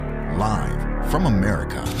Live from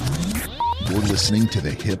America, you're listening to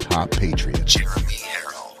the Hip Hop Patriot, Jeremy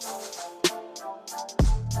Herrell.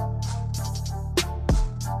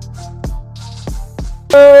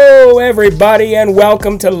 Hello, everybody, and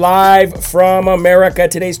welcome to Live from America.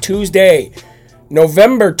 Today's Tuesday,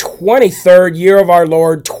 November 23rd, year of our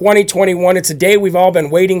Lord, 2021. It's a day we've all been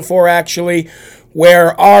waiting for, actually,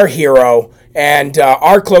 where our hero and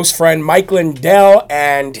our close friend Mike Lindell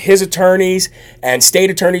and his attorneys and state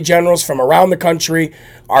attorney generals from around the country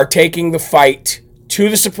are taking the fight to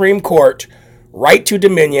the Supreme Court, right to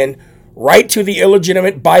Dominion, right to the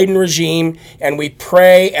illegitimate Biden regime, and we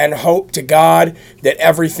pray and hope to God that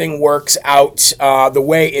everything works out the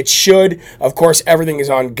way it should. Of course, everything is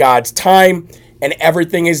on God's time, and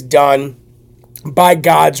everything is done by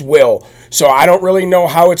God's will. So I don't really know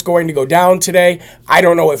how it's going to go down today. I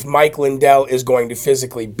don't know if Mike Lindell is going to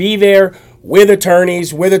physically be there with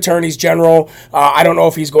attorneys general. I don't know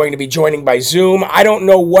if he's going to be joining by Zoom. I don't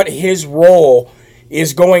know what his role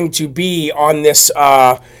is going to be on this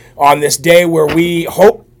day where we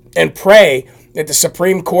hope and pray that the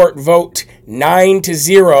Supreme Court vote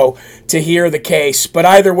 9-0 to hear the case. But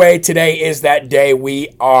either way, today is that day. We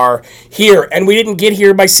are here. And we didn't get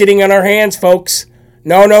here by sitting on our hands, folks.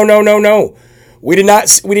 No. We did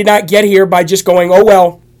not get here by just going, oh,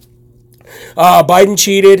 well, Biden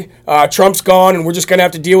cheated, Trump's gone, and we're just going to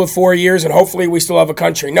have to deal with 4 years, and hopefully we still have a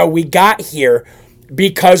country. No, we got here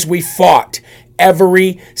because we fought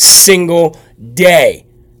every single day.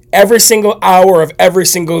 Every single hour of every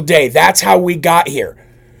single day. That's how we got here.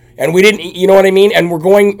 And we didn't, you know what I mean? And we're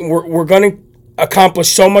going to accomplish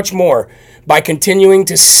so much more by continuing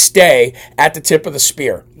to stay at the tip of the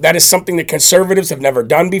spear. That is something that conservatives have never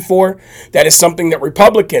done before. That is something that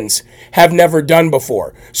Republicans have never done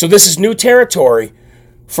before. So this is new territory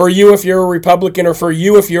for you if you're a Republican or for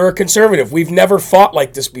you if you're a conservative. We've never fought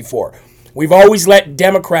like this before. We've always let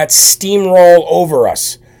Democrats steamroll over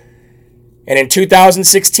us. And in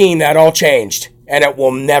 2016, that all changed, and it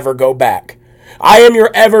will never go back. I am your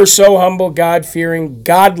ever so humble, God-fearing,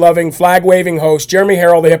 God-loving, flag-waving host, Jeremy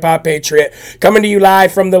Herrell, the Hip Hop Patriot, coming to you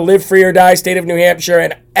live from the Live Free or Die state of New Hampshire.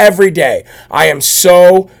 And every day, I am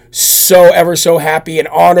so ever so happy and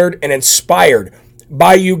honored and inspired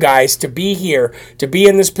by you guys to be here, to be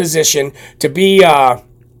in this position, to be,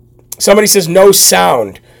 somebody says no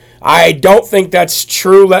sound. I don't think that's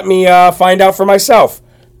true. Let me find out for myself.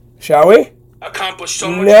 Shall we? Accomplished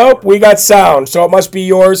so much. Nope, we got sound, so it must be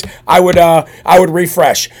yours. I would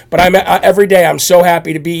refresh, but I'm every day. I'm so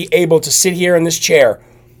happy to be able to sit here in this chair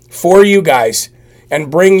for you guys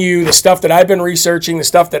and bring you the stuff that I've been researching, the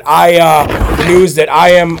stuff that the news that I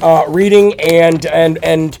am reading,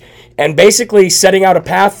 and basically setting out a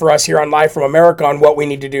path for us here on Live from America on what we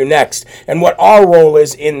need to do next and what our role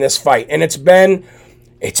is in this fight. And it's been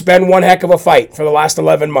one heck of a fight for the last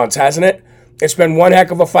 11 months, hasn't it? It's been one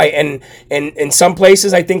heck of a fight, and in some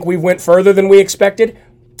places I think we went further than we expected,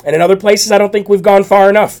 and in other places I don't think we've gone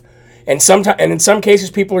far enough. And in some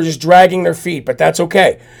cases people are just dragging their feet, but that's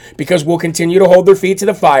okay, because we'll continue to hold their feet to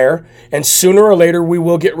the fire, and sooner or later we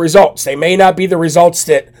will get results. They may not be the results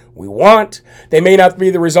that we want, they may not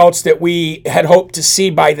be the results that we had hoped to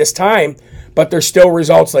see by this time, but they're still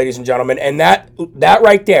results, ladies and gentlemen, and that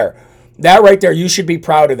right there, you should be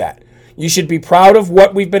proud of that. You should be proud of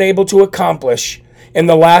what we've been able to accomplish in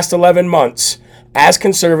the last 11 months as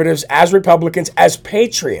conservatives, as Republicans, as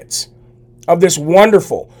patriots of this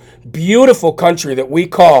wonderful, beautiful country that we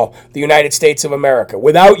call the United States of America.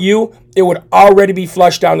 Without you, it would already be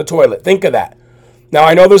flushed down the toilet. Think of that. Now,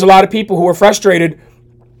 I know there's a lot of people who are frustrated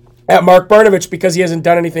at Mark Brnovich because he hasn't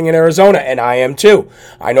done anything in Arizona, and I am too.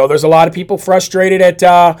 I know there's a lot of people frustrated at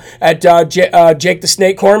Jake the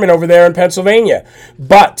Snake Corman over there in Pennsylvania.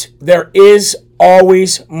 But there is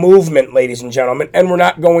always movement, ladies and gentlemen, and we're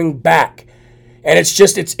not going back. And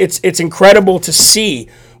it's incredible to see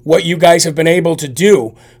what you guys have been able to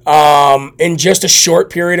do in just a short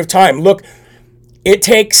period of time. Look, it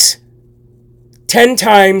takes 10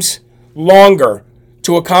 times longer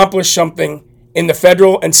to accomplish something in the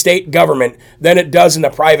federal and state government than it does in the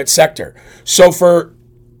private sector. So for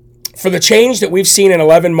the change that we've seen in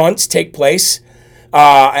 11 months take place,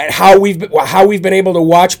 and how we've been able to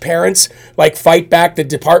watch parents like fight back the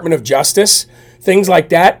Department of Justice, things like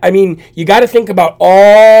that. I mean, you got to think about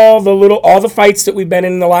all the fights that we've been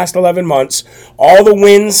in the last 11 months, all the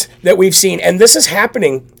wins that we've seen, and this is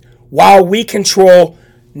happening while we control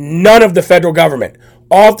none of the federal government.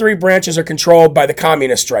 All three branches are controlled by the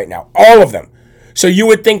communists right now, all of them. So you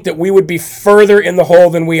would think that we would be further in the hole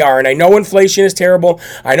than we are. And I know inflation is terrible.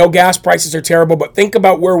 I know gas prices are terrible. But think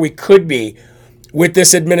about where we could be with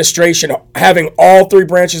this administration having all three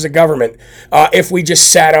branches of government if we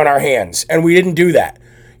just sat on our hands, and we didn't do that.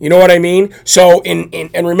 You know what I mean? So,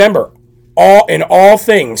 and remember, in all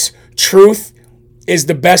things, truth is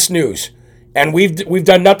the best news, and we've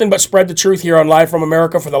done nothing but spread the truth here on Live from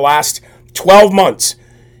America for the last 12 months.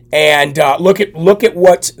 And look at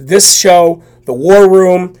what this show, the War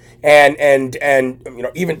Room, and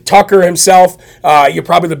even Tucker himself. You're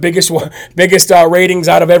probably the biggest ratings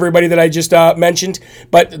out of everybody that I just mentioned.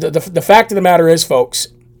 But the fact of the matter is, folks,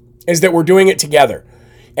 is that we're doing it together,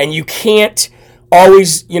 and you can't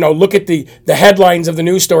always look at the headlines of the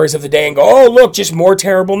news stories of the day and go, oh, look, just more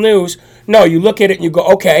terrible news. No, you look at it and you go,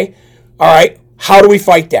 okay, all right, how do we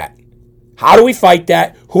fight that? How do we fight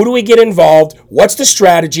that? Who do we get involved? What's the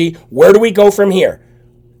strategy? Where do we go from here?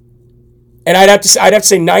 And I'd have to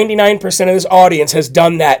say 99% of this audience has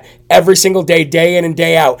done that every single day, day in and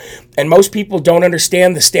day out. And most people don't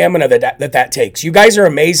understand the stamina that takes. You guys are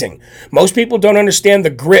amazing. Most people don't understand the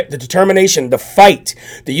grit, the determination, the fight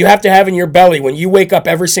that you have to have in your belly when you wake up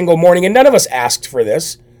every single morning. And none of us asked for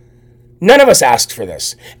this. None of us asked for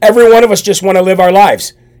this. Every one of us just want to live our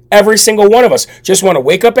lives. Every single one of us just want to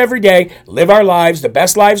wake up every day, live our lives, the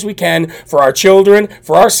best lives we can for our children,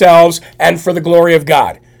 for ourselves, and for the glory of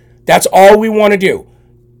God. That's all we want to do.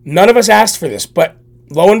 None of us asked for this, but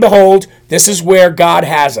lo and behold, this is where God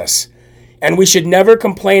has us. And we should never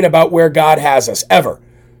complain about where God has us, ever.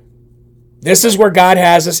 This is where God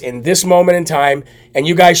has us in this moment in time, and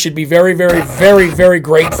you guys should be very, very, very, very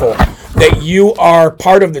grateful that you are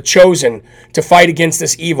part of the chosen to fight against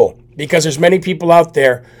this evil, because there's many people out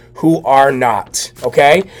there who are not,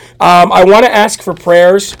 okay? I want to ask for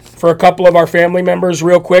prayers for a couple of our family members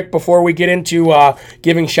real quick before we get into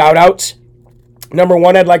giving shout-outs. Number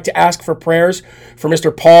one, I'd like to ask for prayers for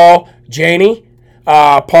Mr. Paul Janey.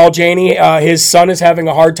 Paul Janey, his son is having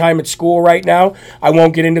a hard time at school right now. I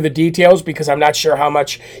won't get into the details because I'm not sure how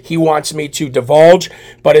much he wants me to divulge,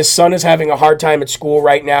 but his son is having a hard time at school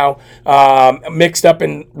right now, mixed up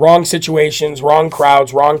in wrong situations, wrong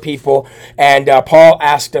crowds, wrong people, and Paul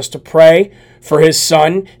asked us to pray for his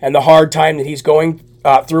son and the hard time that he's going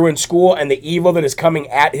through in school and the evil that is coming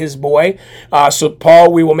at his boy. So,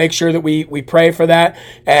 Paul, we will make sure that we pray for that,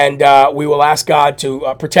 and we will ask God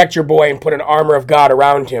to protect your boy and put an armor of God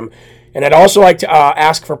around him. And I'd also like to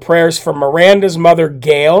ask for prayers for Miranda's mother,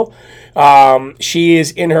 Gail. She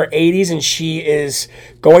is in her 80s, and she is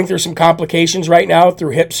going through some complications right now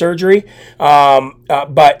through hip surgery.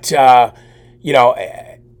 But our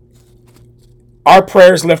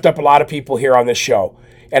prayers lift up a lot of people here on this show.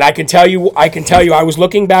 And I can tell you, I was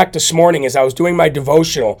looking back this morning as I was doing my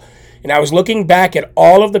devotional, and I was looking back at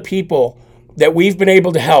all of the people that we've been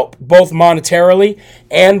able to help, both monetarily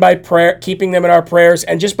and by prayer, keeping them in our prayers,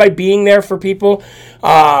 and just by being there for people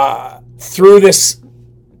through this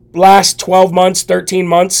last 12 months, 13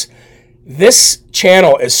 months. This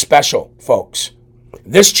channel is special, folks.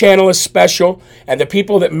 This channel is special, and the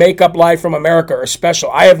people that make up Live from America are special.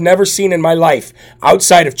 I have never seen in my life,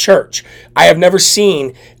 outside of church, I have never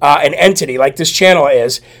seen an entity like this channel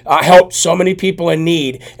is help so many people in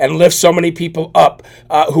need and lift so many people up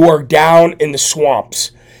who are down in the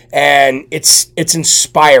swamps. And it's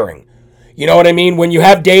inspiring. You know what I mean? When you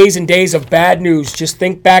have days and days of bad news, just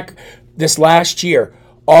think back this last year,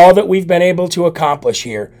 all that we've been able to accomplish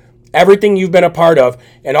here, everything you've been a part of,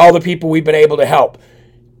 and all the people we've been able to help.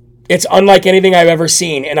 It's unlike anything I've ever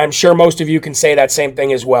seen, and I'm sure most of you can say that same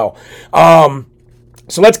thing as well.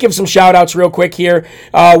 So let's give some shout-outs real quick here.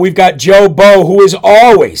 We've got Joe Bow, who is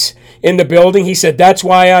always in the building. He said, "That's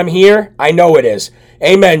why I'm here." I know it is.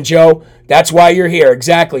 Amen, Joe. That's why you're here.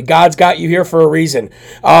 Exactly. God's got you here for a reason.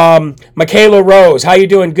 Michaela Rose, how you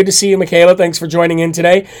doing? Good to see you, Michaela. Thanks for joining in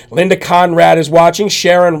today. Linda Conrad is watching.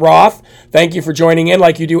 Sharon Roth, thank you for joining in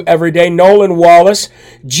like you do every day. Nolan Wallace.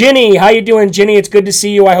 Ginny, how you doing, Ginny? It's good to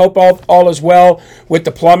see you. I hope all is well with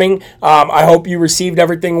the plumbing. I hope you received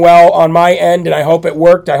everything well on my end, and I hope it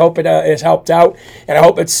worked. I hope it has helped out, and I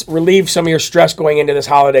hope it's relieved some of your stress going into this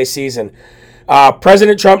holiday season.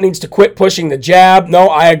 President Trump needs to quit pushing the jab. No,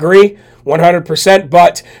 I agree. 100%,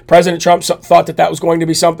 but President Trump thought that was going to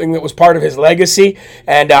be something that was part of his legacy,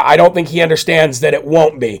 and I don't think he understands that it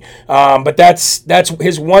won't be. But that's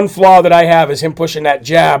his one flaw that I have is him pushing that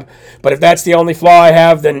jab. But if that's the only flaw I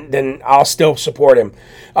have, then I'll still support him.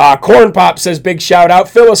 Corn Pop says, big shout out.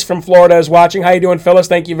 Phyllis from Florida is watching. How you doing, Phyllis?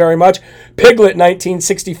 Thank you very much. Piglet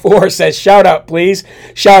 1964 says, shout out, please.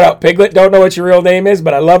 Shout out, Piglet. Don't know what your real name is,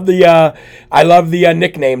 but I love the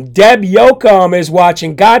nickname. Deb Yoakum is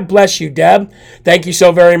watching. God bless you, Deb. Thank you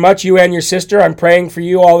so very much, you and your sister. I'm praying for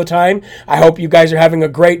you all the time. I hope you guys are having a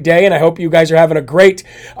great day, and I hope you guys are having a great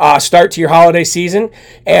start to your holiday season.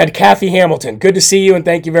 And Kathy Hamilton, good to see you, and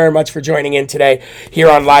thank you very much for joining in today here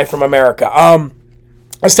on Live from America.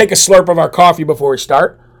 Let's take a slurp of our coffee before we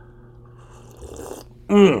start.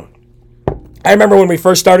 I remember when we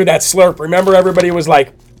first started that slurp. Remember, everybody was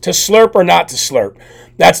like, to slurp or not to slurp?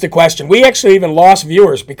 That's the question. We actually even lost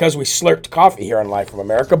viewers because we slurped coffee here on Live from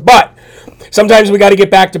America. But sometimes we got to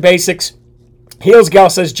get back to basics. Heels Gal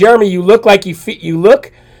says, Jeremy, you look like you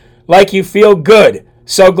feel good.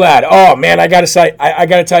 So glad. Oh man, I gotta say, I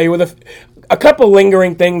gotta tell you, with a couple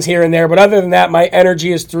lingering things here and there, but other than that, my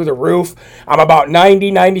energy is through the roof. I'm about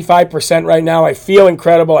 95% right now. I feel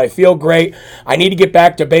incredible. I feel great. I need to get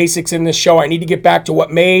back to basics in this show. I need to get back to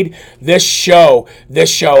what made this show,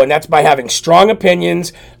 and that's by having strong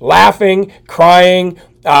opinions, laughing, crying,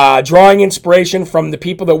 drawing inspiration from the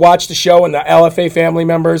people that watch the show and the LFA family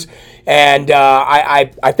members. And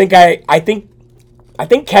I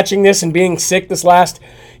think catching this and being sick this last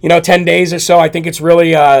 10 days or so, I think it's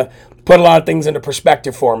really put a lot of things into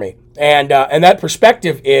perspective for me. And that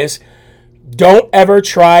perspective is, don't ever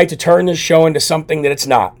try to turn this show into something that it's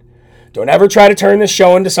not. Don't ever try to turn this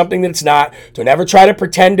show into something that it's not. Don't ever try to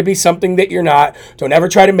pretend to be something that you're not. Don't ever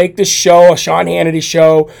try to make this show a Sean Hannity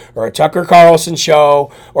show or a Tucker Carlson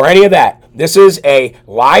show or any of that. This is a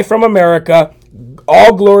Live from America,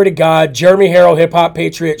 all glory to God, Jeremy Harrell Hip Hop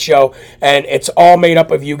Patriot show, and it's all made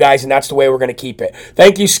up of you guys, and that's the way we're going to keep it.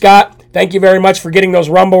 Thank you, Scott. Thank you very much for getting those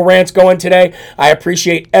Rumble rants going today. I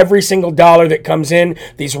appreciate every single dollar that comes in.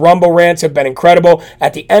 These Rumble rants have been incredible.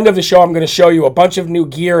 At the end of the show, I'm going to show you a bunch of new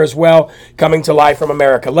gear as well coming to Live from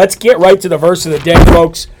America. Let's get right to the verse of the day,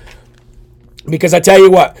 folks, because I tell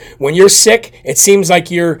you what, when you're sick, it seems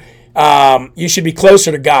like you should be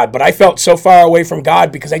closer to God. But I felt so far away from God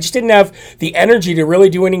because I just didn't have the energy to really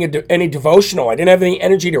do any devotional. I didn't have any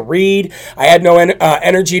energy to read. I had no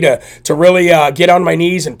energy to really get on my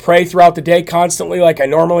knees and pray throughout the day constantly like I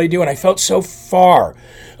normally do. And I felt so far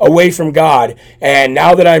away from God. And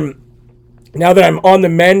now that I'm on the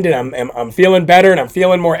mend and I'm feeling better and I'm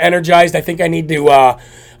feeling more energized, I think I need to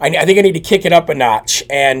I think I need to kick it up a notch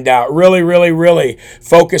and really, really, really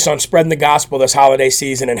focus on spreading the gospel this holiday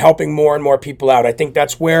season and helping more and more people out. I think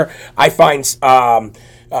that's where I find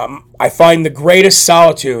the greatest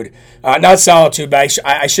solitude, not solitude, but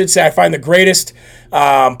I should say I find the greatest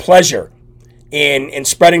pleasure in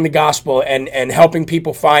spreading the gospel and helping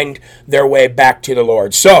people find their way back to the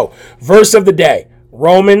Lord. So, verse of the day,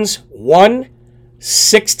 Romans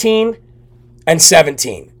 1:16 and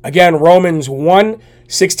 17. Again, Romans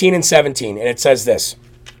 1:16 and 17, and it says this: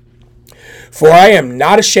 For I am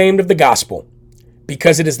not ashamed of the gospel,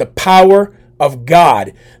 because it is the power of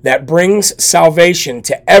God that brings salvation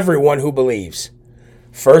to everyone who believes,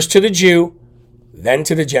 first to the Jew, then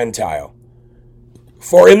to the Gentile.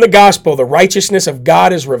 For in the gospel the righteousness of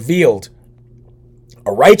God is revealed,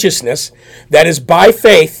 a righteousness that is by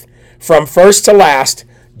faith from first to last,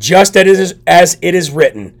 just as it is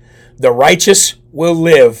written, the righteous will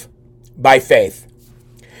live by faith.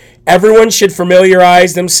 Everyone should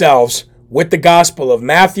familiarize themselves with the gospel of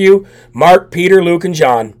Matthew, Mark, Peter, Luke, and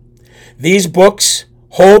John. These books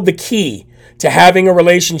hold the key to having a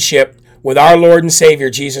relationship with our Lord and Savior,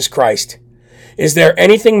 Jesus Christ. Is there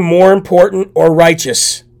anything more important or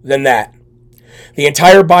righteous than that? The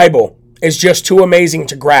entire Bible is just too amazing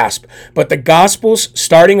to grasp, but the Gospels,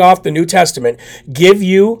 starting off the New Testament, give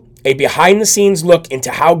you a behind-the-scenes look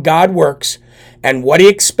into how God works and what He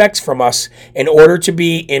expects from us in order to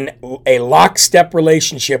be in a lockstep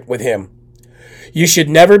relationship with Him. You should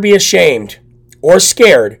never be ashamed or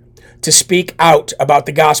scared to speak out about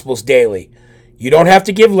the Gospels daily. You don't have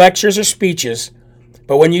to give lectures or speeches,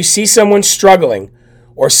 but when you see someone struggling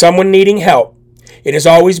or someone needing help, it is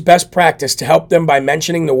always best practice to help them by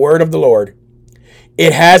mentioning the word of the Lord.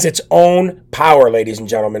 It has its own power, ladies and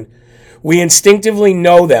gentlemen. We instinctively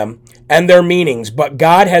know them and their meanings, but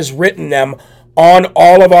God has written them on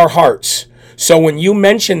all of our hearts. So when you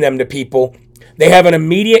mention them to people, they have an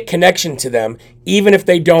immediate connection to them, even if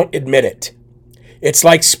they don't admit it. It's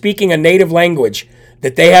like speaking a native language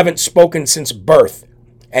that they haven't spoken since birth,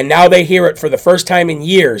 and now they hear it for the first time in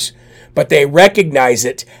years, but they recognize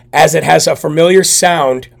it as it has a familiar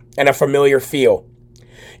sound and a familiar feel.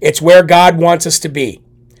 It's where God wants us to be.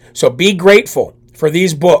 So be grateful for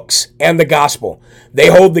these books and the gospel. They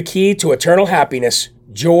hold the key to eternal happiness,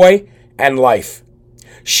 joy, and life.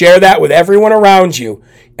 Share that with everyone around you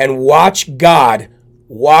and watch God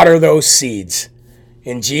water those seeds.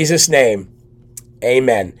 In Jesus' name,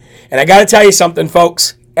 amen. And I got to tell you something,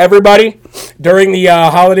 folks. Everybody, during the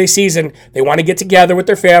holiday season, they want to get together with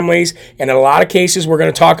their families, and in a lot of cases, we're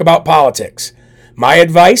going to talk about politics. My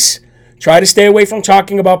advice, try to stay away from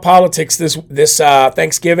talking about politics this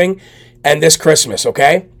Thanksgiving and this Christmas,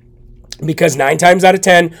 okay? Because 9 times out of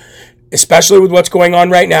 10, especially with what's going on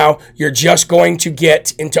right now, you're just going to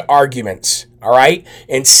get into arguments, all right?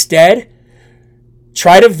 Instead,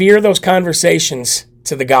 try to veer those conversations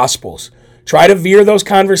to the Gospels. Try to veer those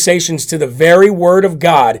conversations to the very Word of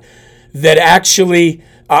God that actually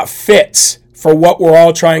fits for what we're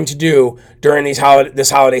all trying to do during this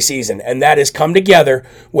holiday season. And that is come together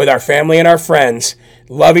with our family and our friends,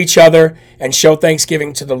 love each other, and show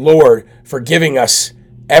thanksgiving to the Lord for giving us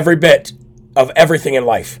every bit of everything in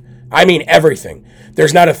life. I mean everything.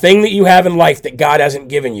 There's not a thing that you have in life that God hasn't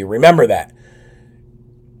given you. Remember that.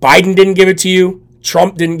 Biden didn't give it to you.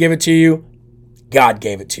 Trump didn't give it to you. God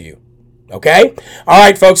gave it to you. Okay? All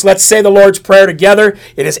right, folks, let's say the Lord's Prayer together.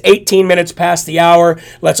 It is 18 minutes past the hour.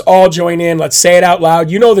 Let's all join in. Let's say it out loud.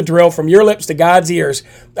 You know the drill. From your lips to God's ears.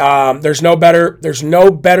 There's no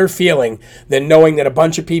better feeling than knowing that a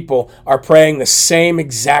bunch of people are praying the same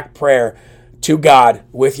exact prayer to God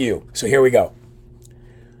with you. So here we go.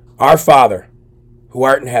 Our Father, who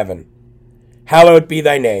art in heaven, hallowed be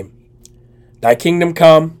thy name. Thy kingdom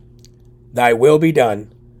come, thy will be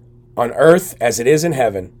done, on earth as it is in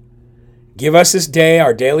heaven. Give us this day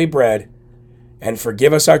our daily bread, and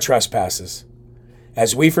forgive us our trespasses,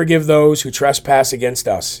 as we forgive those who trespass against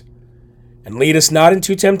us. And lead us not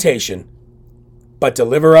into temptation, but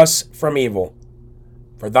deliver us from evil.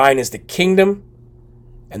 For thine is the kingdom,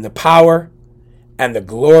 and the power, and the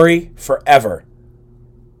glory forever.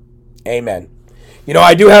 Amen. You know,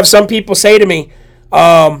 I do have some people say to me,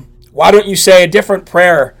 why don't you say a different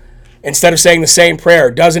prayer instead of saying the same prayer?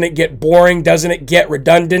 Doesn't it get boring? Doesn't it get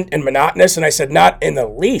redundant and monotonous? And I said, not in the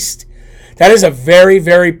least. That is a very,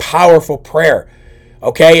 very powerful prayer.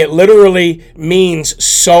 Okay? It literally means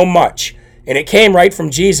so much. And it came right from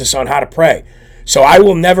Jesus on how to pray. So I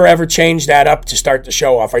will never, ever change that up to start the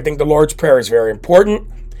show off. I think the Lord's Prayer is very important.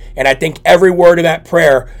 And I think every word of that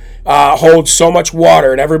prayer holds so much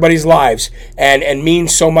water in everybody's lives and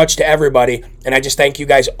means so much to everybody. And I just thank you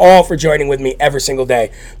guys all for joining with me every single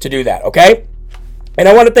day to do that, okay? And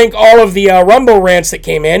I want to thank all of the Rumble rants that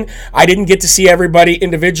came in. I didn't get to see everybody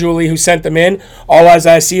individually who sent them in. All as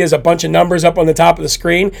I see is a bunch of numbers up on the top of the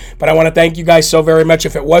screen. But I want to thank you guys so very much.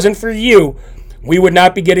 If it wasn't for you, we would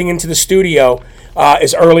not be getting into the studio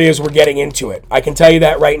as early as we're getting into it. I can tell you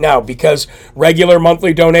that right now, because regular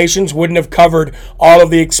monthly donations wouldn't have covered all of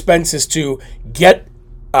the expenses to get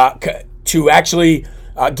get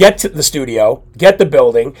to the studio, get the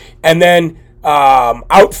building, and then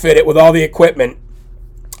outfit it with all the equipment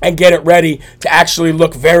and get it ready to actually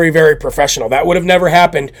look very, very professional. That would have never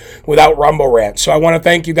happened without Rumble Rant. So I want to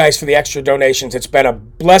thank you guys for the extra donations. It's been a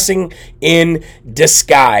blessing in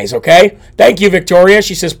disguise, okay? Thank you, Victoria.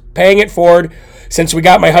 She says, paying it forward since we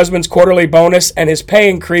got my husband's quarterly bonus and his pay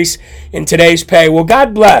increase in today's pay. Well,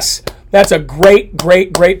 God bless. That's a great,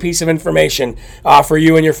 great, great piece of information for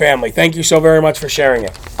you and your family. Thank you so very much for sharing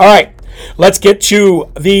it. All right. Let's get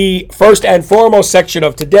to the first and foremost section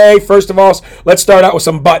of today. First of all, let's start out with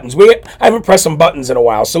some buttons. I haven't pressed some buttons in a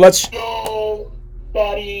while, so let's...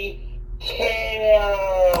 Nobody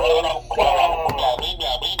cares. You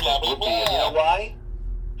know why?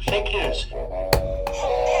 Fake news.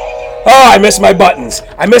 Oh, I miss my buttons.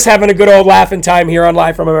 I miss having a good old laughing time here on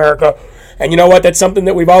Live from America. And you know what? That's something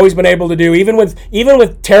that we've always been able to do, even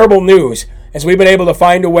with terrible news, as we've been able to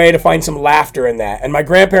find a way to find some laughter in that. And my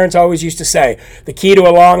grandparents always used to say, the key to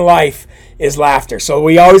a long life is laughter. So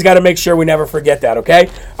we always got to make sure we never forget that, okay?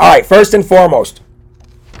 All right, first and foremost,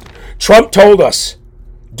 Trump told us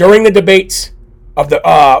during the debates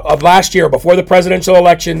of last year, before the presidential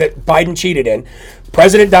election that Biden cheated in,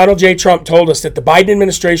 President Donald J. Trump told us that the Biden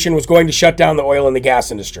administration was going to shut down the oil and the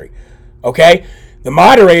gas industry, okay? The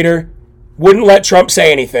moderator wouldn't let Trump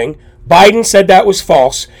say anything. Biden said that was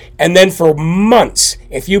false, and then for months,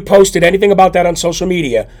 if you posted anything about that on social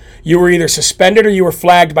media, you were either suspended or you were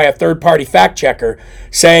flagged by a third-party fact checker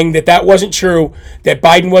saying that that wasn't true, that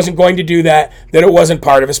Biden wasn't going to do that, that it wasn't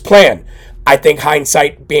part of his plan. I think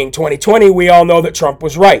hindsight being 2020, we all know that Trump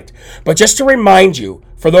was right. But just to remind you,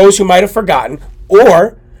 for those who might have forgotten,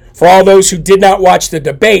 or for all those who did not watch the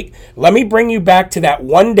debate, let me bring you back to that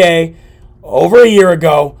one day over a year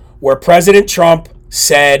ago where President Trump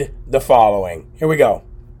said the following. Here we go.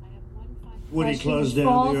 Would he close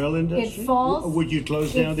down the oil industry? Would you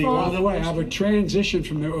close down the oil industry? By the way, I would transition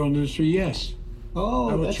from the oil industry, yes. Oh,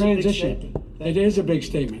 I would that's transition. a big statement. It is a big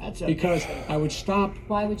statement because I would stop.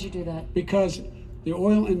 Why would you do that? Because the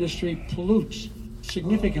oil industry pollutes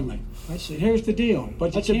significantly. I see. Here's the deal.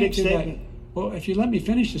 But That's you a can't big do statement. that. Well, if you let me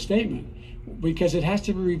finish the statement, because it has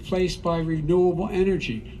to be replaced by renewable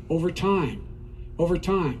energy over time.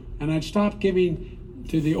 And I'd stop giving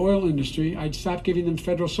to the oil industry, I'd stop giving them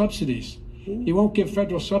federal subsidies. You won't give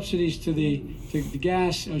federal subsidies to the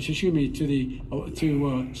gas, to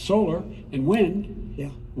solar and wind. Yeah.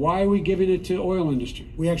 Why are we giving it to oil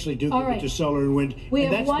industry? We actually do give it to solar and wind. We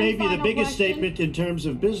And have that's one maybe the final biggest question. statement in terms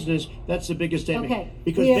of business. That's the biggest statement. Okay.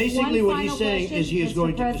 Because We have basically one what he's final saying question, is he is Mr.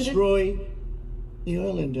 going to President. destroy the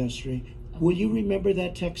oil industry. Will you remember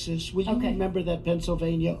that, Texas? Will you Okay. remember that,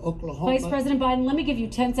 Pennsylvania, Oklahoma? Vice President Biden, let me give you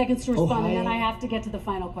 10 seconds to respond, and then Ohio. I have to get to the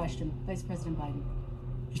final question. Vice President Biden.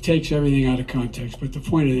 He takes everything out of context, but the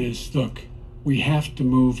point is, look, we have to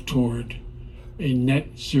move toward a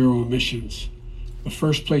net zero emissions. The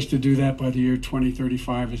first place to do that by the year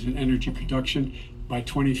 2035 is in energy production, by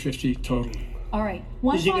 2050 totally. All right.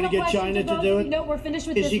 One Is he gonna final get question China to both do of it? you. No, we're finished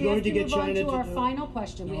with Is this. he We going have to to get move on China to to our do it? final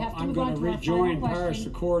question. We have to I'm move going on to to our rejoin final Paris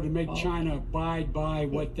question. Accord and make China abide by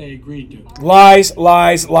what they agreed to. Lies,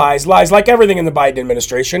 lies, lies, lies. Like everything in the Biden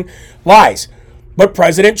administration, lies. But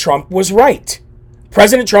President Trump was right.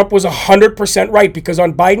 President Trump was 100% right, because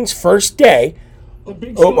on Biden's first day,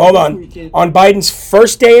 hold on. On Biden's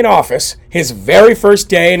first day in office, his very first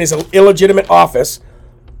day in his illegitimate office,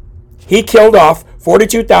 he killed off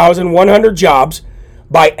 42,100 jobs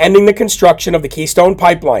by ending the construction of the Keystone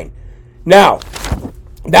Pipeline. Now,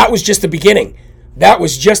 that was just the beginning. That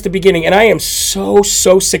was just the beginning. And I am so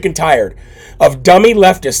sick and tired of dummy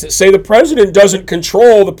leftists that say the president doesn't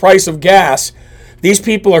control the price of gas. These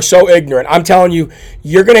people are so ignorant. I'm telling you,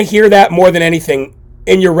 you're going to hear that more than anything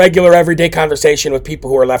in your regular everyday conversation with people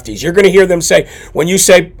who are lefties. You're going to hear them say, when you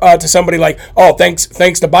say to somebody like, oh, thanks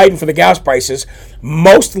to Biden for the gas prices,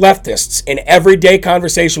 most leftists in everyday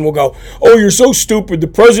conversation will go, oh, you're so stupid. The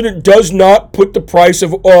president does not put the price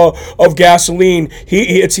of gasoline.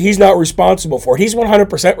 He's not responsible for it. He's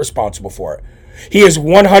 100% responsible for it. He is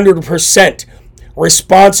 100%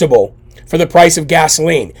 responsible for the price of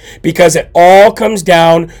gasoline, because it all comes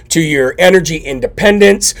down to your energy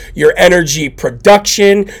independence, your energy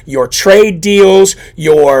production, your trade deals,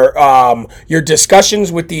 your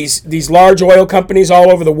discussions with these large oil companies all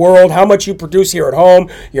over the world, how much you produce here at home,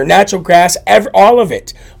 your natural gas, all of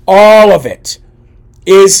it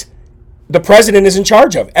is the president is in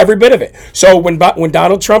charge of, every bit of it. So when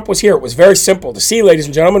Donald Trump was here, it was very simple to see, ladies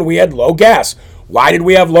and gentlemen, we had low gas. Why did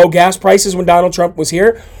we have low gas prices when Donald Trump was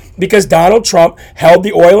here? Because Donald Trump held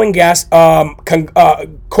the oil and gas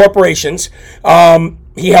corporations,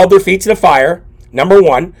 he held their feet to the fire, number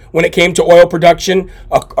one, when it came to oil production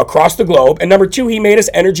across the globe. And number two, he made us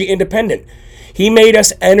energy independent. We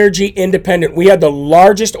had the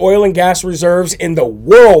largest oil and gas reserves in the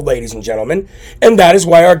world, ladies and gentlemen, and that is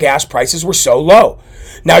why our gas prices were so low.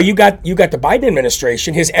 Now you got the Biden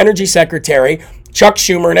administration, his energy secretary, Chuck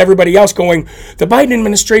Schumer, and everybody else going, the Biden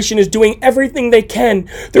administration is doing everything they can.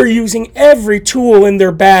 They're using every tool in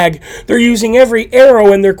their bag. They're using every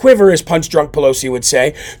arrow in their quiver, as Punch Drunk Pelosi would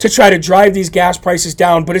say, to try to drive these gas prices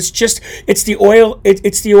down. But it's the oil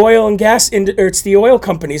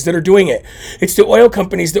companies that are doing it. It's the oil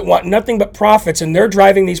companies that want nothing but profits, and they're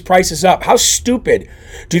driving these prices up. How stupid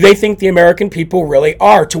do they think the American people really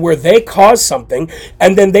are, to where they cause something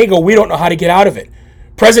and then they go, we don't know how to get out of it?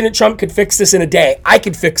 President Trump could fix this in a day. I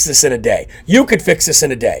could fix this in a day. You could fix this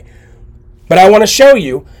in a day. But I want to show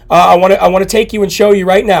you, I want to take you and show you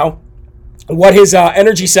right now what his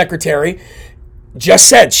energy secretary just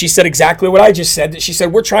said. She said exactly what I just said. She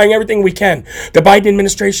said, we're trying everything we can. The Biden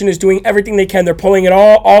administration is doing everything they can. They're pulling it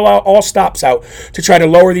all stops out to try to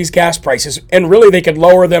lower these gas prices. And really, they could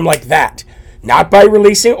lower them like that. Not by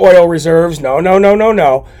releasing oil reserves.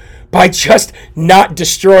 No. By just not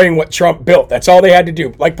destroying what Trump built. That's all they had to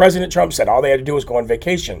do. Like President Trump said, all they had to do was go on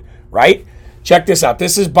vacation, right? Check this out.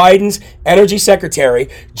 This is Biden's energy secretary,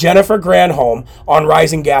 Jennifer Granholm, on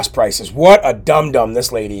rising gas prices. What a dum-dum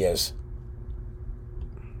this lady is.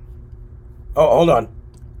 Oh, hold on.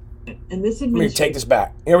 And this Let me take this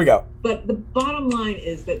back. Here we go. But the bottom line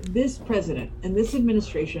is that this president and this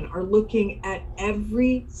administration are looking at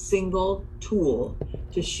every single tool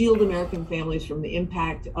to shield American families from the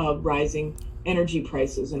impact of rising energy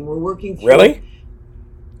prices. And we're working through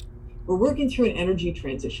We're working through an energy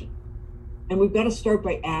transition. And we've got to start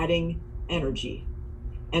by adding energy.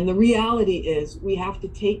 And the reality is we have to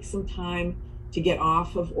take some time to get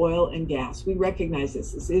off of oil and gas. We recognize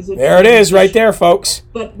this. This is there it is right there, folks.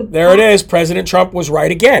 There it is. President Trump was right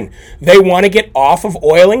again. They want to get off of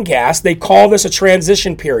oil and gas. They call this a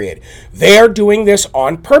transition period. They are doing this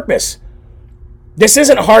on purpose. This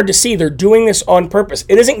isn't hard to see. They're doing this on purpose.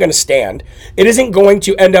 It isn't going to stand. It isn't going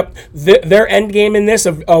to end up their end game in this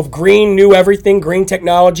of green, new everything, green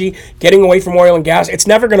technology, getting away from oil and gas. It's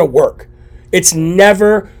never going to work. It's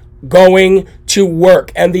never going to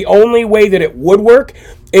work. And the only way that it would work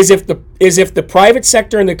is if the private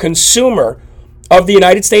sector and the consumer of the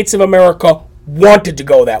United States of America wanted to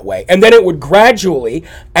go that way. And then it would gradually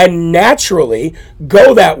and naturally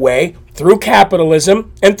go that way through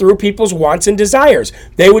capitalism and through people's wants and desires.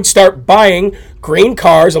 They would start buying green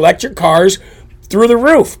cars, electric cars through the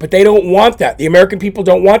roof, but they don't want that. The American people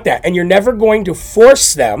don't want that. And you're never going to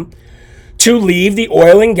force them to leave the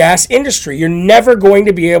oil and gas industry. You're never going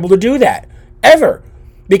to be able to do that, ever,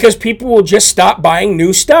 because people will just stop buying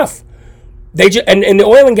new stuff. And the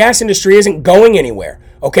oil and gas industry isn't going anywhere.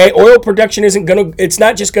 Okay, oil production it's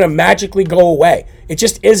not just going to magically go away. It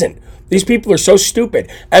just isn't. These people are so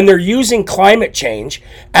stupid, and they're using climate change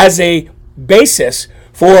as a basis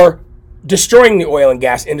for destroying the oil and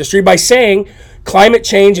gas industry by saying climate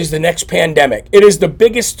change is the next pandemic. It is the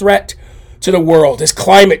biggest threat to the world is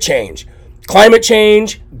climate change. Climate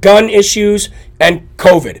change, gun issues, and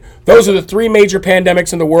COVID. Those are the three major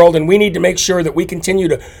pandemics in the world, and we need to make sure that we continue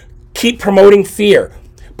to keep promoting fear.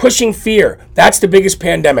 Pushing fear. That's the biggest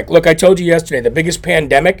pandemic. Look, I told you yesterday, the biggest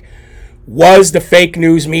pandemic was the fake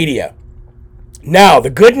news media. Now, the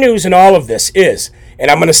good news in all of this is, and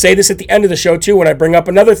I'm going to say this at the end of the show too when I bring up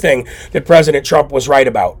another thing that President Trump was right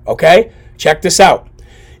about, okay? Check this out.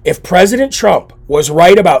 If President Trump was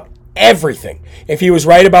right about everything, if he was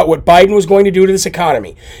right about what Biden was going to do to this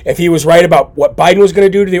economy, if he was right about what Biden was going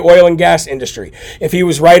to do to the oil and gas industry, if he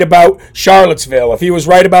was right about Charlottesville, if he was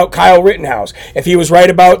right about Kyle Rittenhouse, if he was right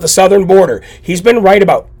about the southern border, he's been right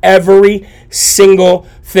about every single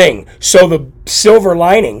thing. So the silver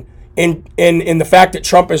lining in the fact that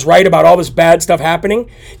Trump is right about all this bad stuff happening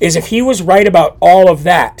is if he was right about all of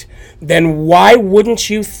that, then why wouldn't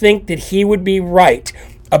you think that he would be right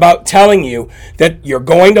about telling you that you're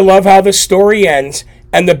going to love how this story ends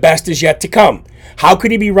and the best is yet to come? How could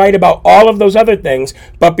he be right about all of those other things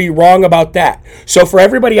but be wrong about that? So for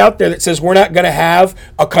everybody out there that says we're not going to have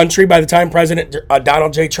a country by the time President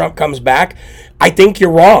Donald J. Trump comes back, I think you're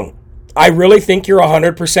wrong. I really think you're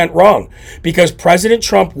 100% wrong, because President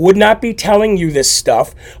Trump would not be telling you this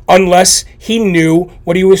stuff unless he knew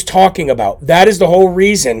what he was talking about. That is the whole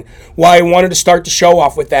reason why I wanted to start the show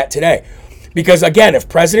off with that today. Because again, if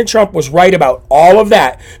President Trump was right about all of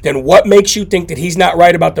that, then what makes you think that he's not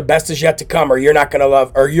right about the best is yet to come, or you're going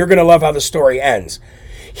to love how the story ends?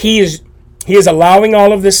 He is allowing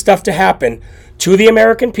all of this stuff to happen to the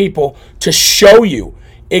American people to show you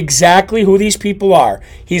exactly who these people are.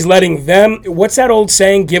 He's letting them, what's that old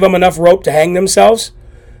saying? Give them enough rope to hang themselves.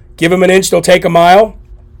 Give them an inch, they'll take a mile.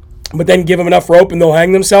 But then give them enough rope and they'll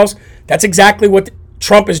hang themselves. That's exactly what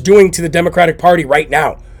Trump is doing to the Democratic Party right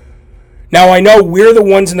now. Now, I know we're the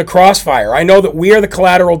ones in the crossfire. I know that we are the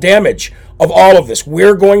collateral damage of all of this.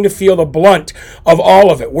 We're going to feel the blunt of all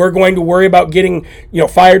of it. We're going to worry about getting,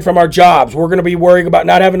 fired from our jobs. We're going to be worrying about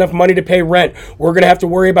not having enough money to pay rent. We're going to have to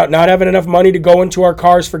worry about not having enough money to go into our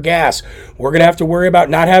cars for gas. We're going to have to worry about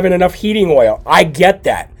not having enough heating oil. I get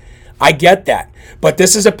that. But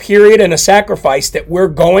this is a period and a sacrifice that we're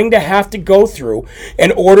going to have to go through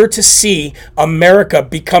in order to see America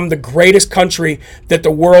become the greatest country that the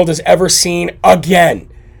world has ever seen again.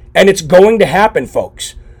 And it's going to happen,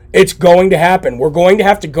 folks. It's going to happen. We're going to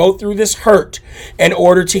have to go through this hurt in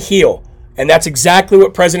order to heal. And that's exactly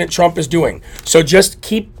what President Trump is doing. So just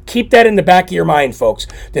keep that in the back of your mind, folks,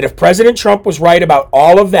 that if President Trump was right about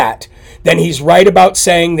all of that, then he's right about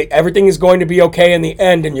saying that everything is going to be okay in the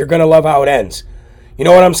end and you're going to love how it ends. You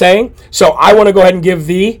know what I'm saying? So I want to go ahead and give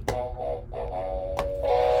the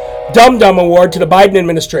Dum Dum Award to the Biden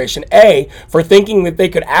administration. A, for thinking that they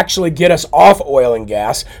could actually get us off oil and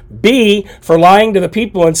gas. B, for lying to the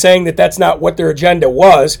people and saying that that's not what their agenda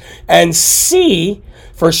was. And C,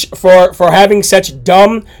 for having such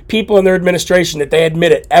dumb people in their administration that they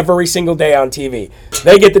admit it every single day on TV.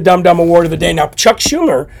 They get the Dum Dum Award of the day. Now, Chuck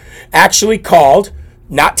Schumer actually called,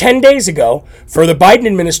 not 10 days ago, for the Biden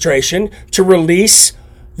administration to release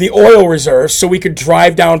the oil reserves so we could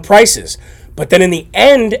drive down prices. But then in the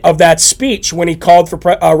end of that speech, when he called for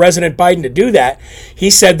President Biden to do that, he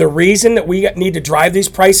said the reason that we need to drive these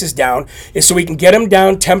prices down is so we can get them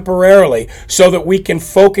down temporarily so that we can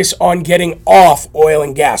focus on getting off oil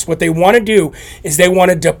and gas. What they want to do is they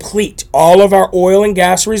want to deplete all of our oil and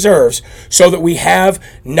gas reserves so that we have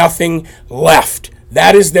nothing left.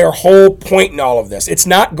 That is their whole point in all of this. It's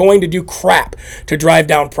not going to do crap to drive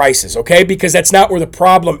down prices, okay? Because that's not where the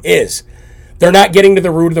problem is. They're not getting to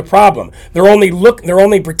the root of the problem. They're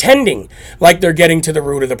only pretending like they're getting to the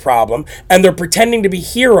root of the problem, and they're pretending to be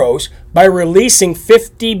heroes by releasing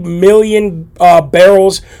 50 million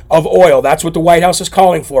barrels of oil. That's what the White House is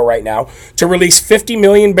calling for right now, to release 50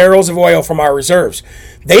 million barrels of oil from our reserves.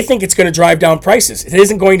 They think it's going to drive down prices. It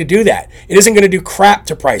isn't going to do that. It isn't going to do crap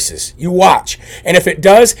to prices. You watch. And if it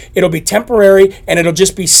does, it'll be temporary, and it'll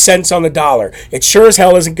just be cents on the dollar. It sure as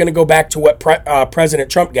hell isn't going to go back to what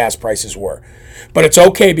President Trump gas prices were. But it's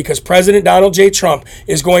okay, because President Donald J. Trump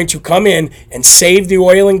is going to come in and save the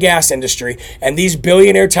oil and gas industry. And these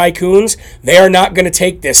billionaire tycoons, they are not going to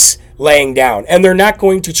take this laying down. And they're not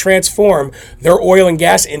going to transform their oil and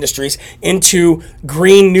gas industries into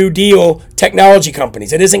Green New Deal technology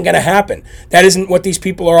companies. It isn't going to happen. That isn't what these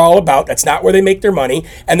people are all about. That's not where they make their money,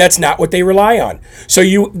 and that's not what they rely on. So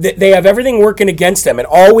they have everything working against them, and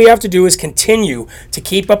all we have to do is continue to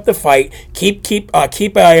keep up the fight, keep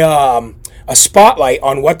a spotlight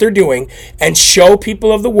on what they're doing, and show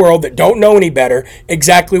people of the world that don't know any better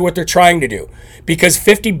exactly what they're trying to do. Because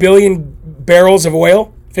 50 million barrels of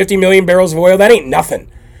oil, that ain't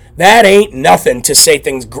nothing. That ain't nothing to say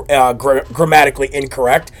things grammatically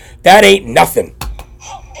incorrect. That ain't nothing.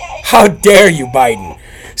 How dare you, Biden?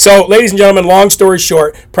 So, ladies and gentlemen, long story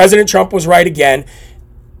short, President Trump was right again.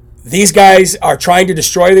 These guys are trying to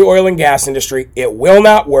destroy the oil and gas industry. It will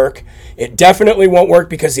not work. It definitely won't work,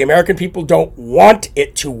 because the American people don't want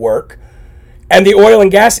it to work. And the oil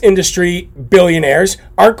and gas industry billionaires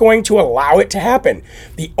aren't going to allow it to happen.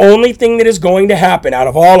 The only thing that is going to happen out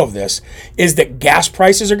of all of this is that gas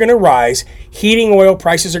prices are going to rise, heating oil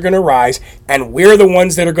prices are going to rise, and we're the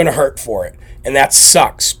ones that are going to hurt for it. And that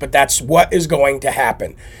sucks, but that's what is going to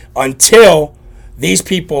happen until these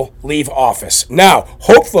people leave office. Now,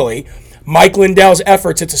 hopefully, Mike Lindell's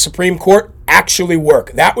efforts at the Supreme Court actually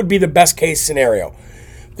work. That would be the best case scenario.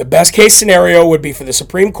 The best case scenario would be for the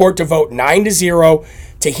Supreme Court to vote 9-0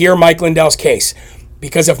 to hear Mike Lindell's case.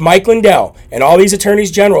 Because if Mike Lindell and all these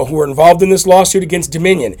attorneys general who are involved in this lawsuit against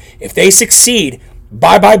Dominion, if they succeed,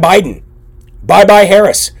 bye-bye Biden, bye-bye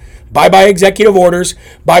Harris, bye-bye executive orders,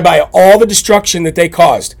 bye-bye all the destruction that they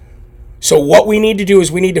caused. So what we need to do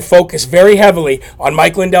is we need to focus very heavily on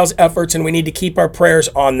Mike Lindell's efforts, and we need to keep our prayers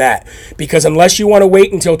on that. Because unless you want to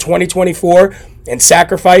wait until 2024 and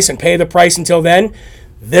sacrifice and pay the price until then,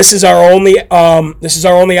 this is our only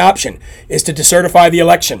option, is to decertify the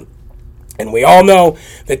election. And we all know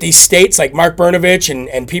that these states like Mark Brnovich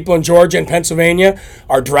and people in Georgia and Pennsylvania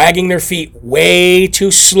are dragging their feet way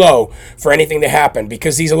too slow for anything to happen,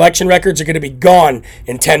 because these election records are going to be gone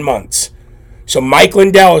in 10 months. So Mike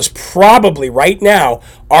Lindell is probably right now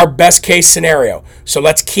our best case scenario. So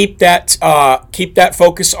let's keep that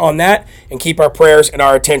focus on that, and keep our prayers and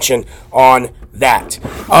our attention on that.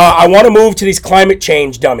 I want to move to these climate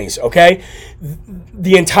change dummies, okay?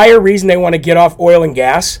 The entire reason they want to get off oil and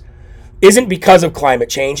gas isn't because of climate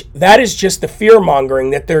change. That is just the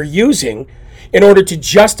fear-mongering that they're using in order to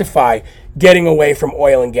justify getting away from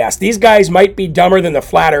oil and gas. These guys might be dumber than the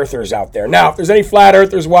flat earthers out there. Now, if there's any flat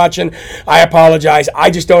earthers watching, I apologize.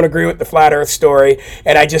 I just don't agree with the flat earth story,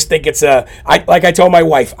 and I just think it's like I told my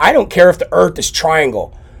wife, I don't care if the earth is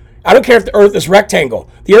triangle. I don't care if the earth is rectangle.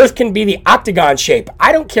 The earth can be the octagon shape.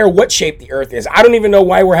 I don't care what shape the earth is. I don't even know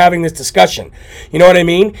why we're having this discussion. You know what I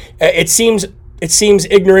mean? It seems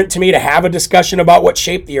ignorant to me to have a discussion about what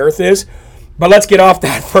shape the earth is. But let's get off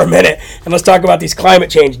that for a minute, and let's talk about these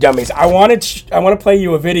climate change dummies. I want to play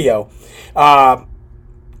you a video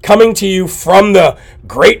coming to you from the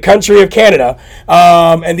great country of Canada,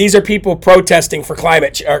 and these are people protesting for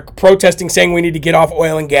protesting, saying we need to get off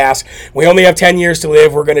oil and gas. We only have 10 years to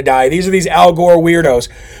live. We're going to die. These are these Al Gore weirdos.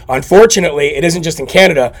 Unfortunately, it isn't just in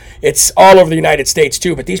Canada. It's all over the United States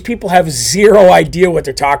too. But these people have zero idea what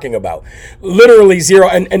they're talking about. Literally zero.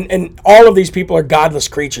 And all of these people are godless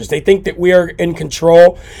creatures. They think that we are in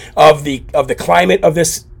control of the climate of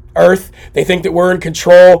this earth. They think that we're in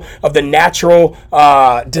control of the natural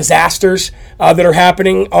disasters that are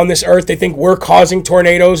happening on this earth. They think we're causing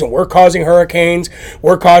tornadoes and we're causing hurricanes.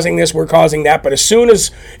 We're causing this, we're causing that. But as soon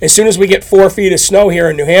as we get 4 feet of snow here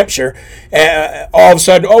in New Hampshire, all of a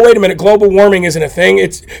sudden, oh, wait a minute, global warming isn't a thing.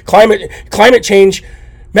 It's climate change.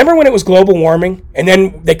 Remember when it was global warming, and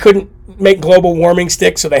then they couldn't make global warming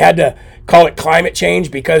stick, so they had to call it climate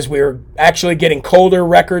change because we were actually getting colder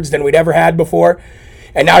records than we'd ever had before?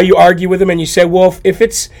 And now you argue with them and you say, well, if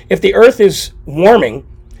the earth is warming,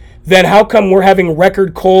 then how come we're having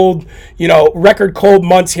record cold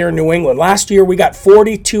months here in New England? Last year we got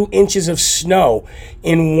 42 inches of snow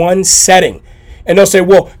in one setting. And they'll say,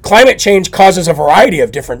 well, climate change causes a variety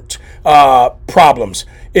of different problems.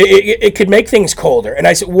 It could make things colder. And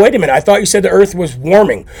I said, wait a minute, I thought you said the earth was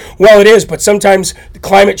warming. Well, it is, but sometimes the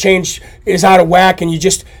climate change is out of whack, and you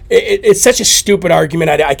just, it's such a stupid argument,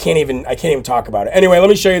 I can't even talk about it. Anyway, let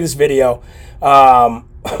me show you this video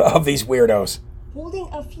of these weirdos. Holding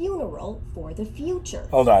a funeral for the future.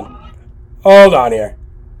 Hold on here.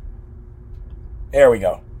 There we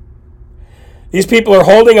go. These people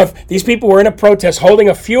were in a protest holding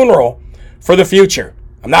a funeral for the future.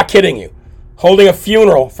 I'm not kidding you. Holding a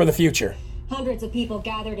funeral for the future. Hundreds of people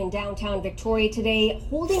gathered in downtown Victoria today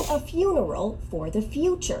holding a funeral for the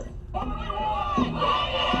future.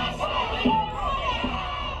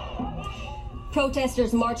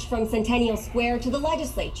 Protesters marched from Centennial Square to the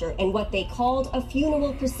legislature in what they called a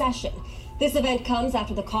funeral procession. This event comes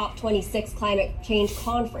after the COP26 climate change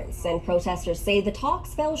conference, and protesters say the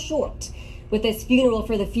talks fell short. With this funeral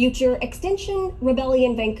for the future, Extinction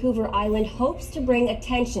Rebellion Vancouver Island hopes to bring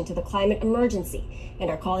attention to the climate emergency and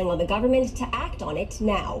are calling on the government to act on it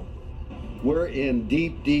now. We're in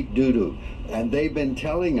deep, deep doo-doo, and they've been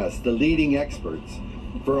telling us, the leading experts,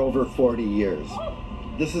 for over 40 years.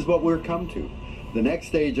 This is what we're come to. The next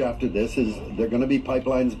stage after this is they're going to be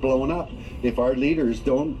pipelines blown up if our leaders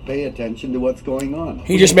don't pay attention to what's going on.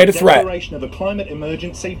 He just made a threat. Declaration of a climate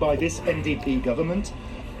emergency by this NDP government,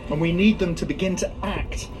 and we need them to begin to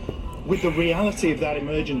act with the reality of that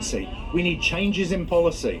emergency. We need changes in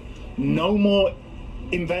policy. No more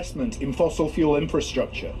investment in fossil fuel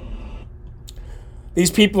infrastructure.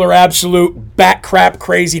 These people are absolute bat crap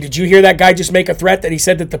crazy. Did you hear that guy just make a threat that he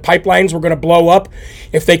said that the pipelines were going to blow up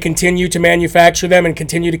if they continue to manufacture them and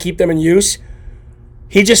continue to keep them in use?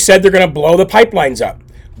 He just said they're going to blow the pipelines up.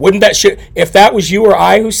 Wouldn't that shit? If that was you or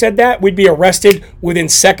I who said that, we'd be arrested within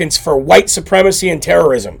seconds for white supremacy and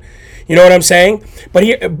terrorism. You know what I'm saying? But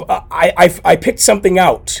I picked something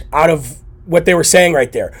out of what they were saying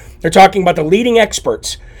right there. They're talking about the leading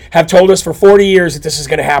experts have told us for 40 years that this is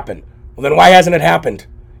going to happen. Well, then why hasn't it happened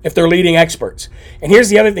if they're leading experts? And here's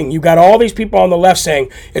the other thing. You got all these people on the left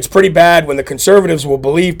saying it's pretty bad when the conservatives will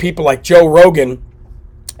believe people like Joe Rogan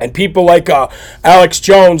and people like Alex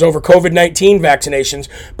Jones over COVID-19 vaccinations,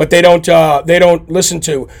 but they don't listen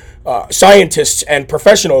to scientists and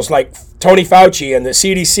professionals like Tony Fauci and the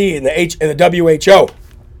CDC and the WHO.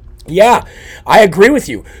 Yeah, I agree with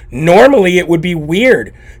you. Normally, it would be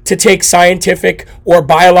weird to take scientific or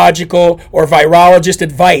biological or virologist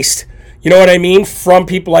advice, you know what I mean, from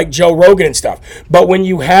people like Joe Rogan and stuff. But when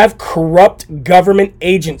you have corrupt government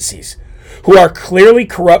agencies who are clearly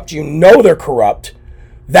corrupt, you know they're corrupt,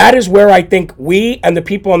 that is where I think we and the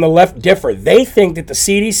people on the left differ. They think that the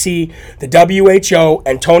CDC, the WHO,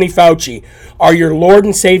 and Tony Fauci are your Lord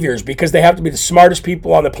and Saviors because they have to be the smartest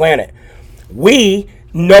people on the planet. We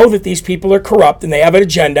know that these people are corrupt and they have an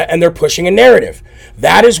agenda and they're pushing a narrative.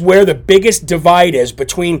 That is where the biggest divide is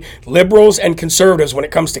between liberals and conservatives when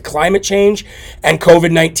it comes to climate change and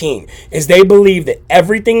COVID-19, is they believe that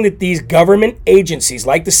everything that these government agencies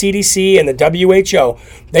like the CDC and the WHO,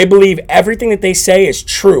 they believe everything that they say is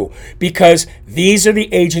true because these are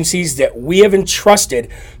the agencies that we have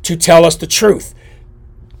entrusted to tell us the truth.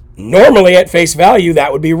 Normally, at face value,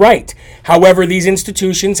 that would be right. However, these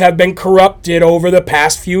institutions have been corrupted over the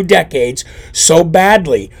past few decades so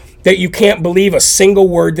badly that you can't believe a single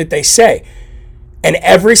word that they say. And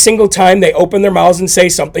every single time they open their mouths and say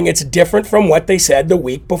something, it's different from what they said the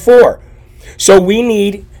week before. So we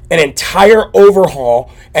need an entire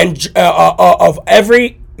overhaul of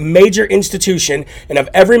every major institution and of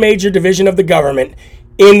every major division of the government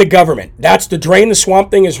in the government. That's the drain the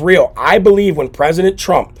swamp thing is real. I believe when President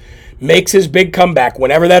Trump makes his big comeback,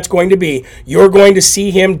 whenever that's going to be, you're going to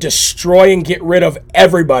see him destroy and get rid of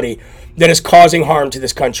everybody that is causing harm to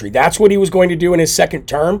this country. That's what he was going to do in his second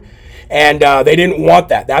term, and they didn't want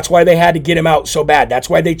that. That's why they had to get him out so bad. That's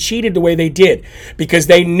why they cheated the way they did, because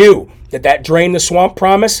they knew that drain the swamp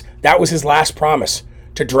promise, that was his last promise,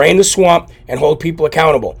 to drain the swamp and hold people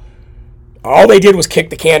accountable. All they did was kick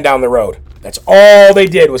the can down the road. That's all they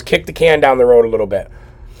did was kick the can down the road a little bit.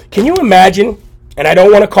 Can you imagine, and I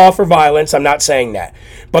don't want to call for violence, I'm not saying that,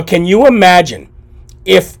 but can you imagine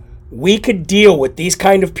if we could deal with these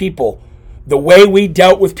kind of people the way we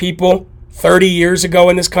dealt with people 30 years ago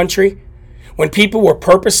in this country? When people were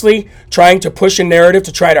purposely trying to push a narrative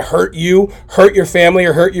to try to hurt you, hurt your family,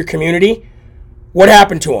 or hurt your community, what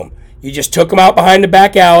happened to them? You just took them out behind the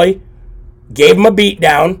back alley, gave them a beat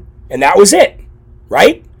down, and that was it,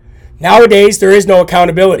 right? Nowadays, there is no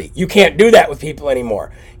accountability. You can't do that with people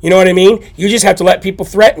anymore. You know what I mean? You just have to let people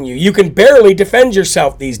threaten you. You can barely defend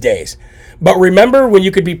yourself these days. But remember when you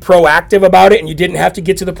could be proactive about it and you didn't have to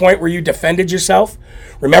get to the point where you defended yourself?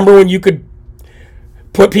 Remember when you could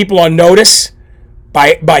put people on notice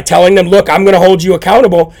by telling them, look, I'm going to hold you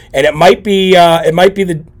accountable, and it might be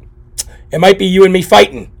you and me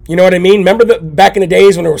fighting. You know what I mean? Remember back in the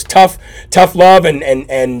days when there was tough love,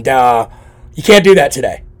 and you can't do that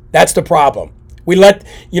today. That's the problem. We let,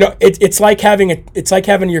 it's like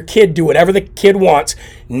having your kid do whatever the kid wants,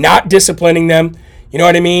 not disciplining them. You know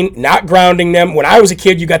what I mean? Not grounding them. When I was a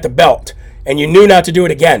kid, you got the belt and you knew not to do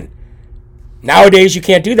it again. Nowadays, you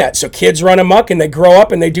can't do that. So kids run amok and they grow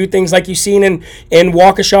up and they do things like you've seen in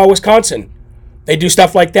Waukesha, Wisconsin. They do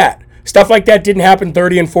stuff like that. Stuff like that didn't happen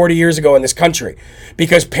 30 and 40 years ago in this country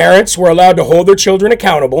because parents were allowed to hold their children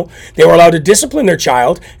accountable. They were allowed to discipline their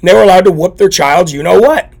child, and they were allowed to whoop their child's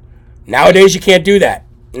you-know-what. Nowadays, you can't do that.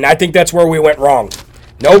 And I think that's where we went wrong.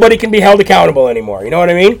 Nobody can be held accountable anymore. You know what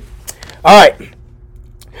I mean? All right.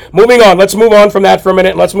 Moving on. Let's move on from that for a minute.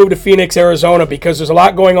 And let's move to Phoenix, Arizona, because there's a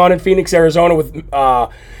lot going on in Phoenix, Arizona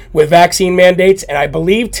with vaccine mandates. And I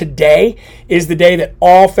believe today is the day that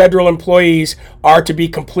all federal employees are to be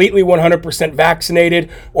completely 100% vaccinated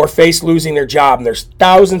or face losing their job. And there's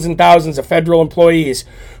thousands and thousands of federal employees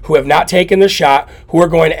who have not taken the shot who are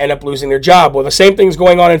going to end up losing their job. Well, the same thing's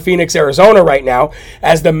going on in Phoenix, Arizona right now,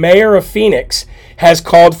 as the mayor of Phoenix has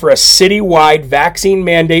called for a citywide vaccine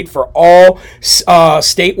mandate for all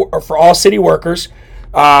city workers,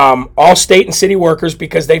 all state and city workers,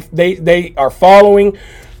 because they are following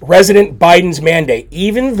President Biden's mandate,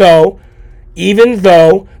 even though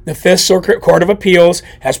the Fifth Circuit Court of Appeals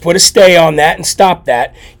has put a stay on that and stopped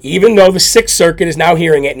that, even though the Sixth Circuit is now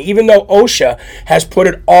hearing it, and even though OSHA has put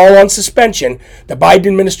it all on suspension, the Biden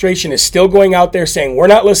administration is still going out there saying, we're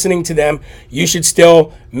not listening to them, you should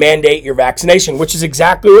still mandate your vaccination, which is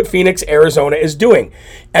exactly what Phoenix, Arizona is doing.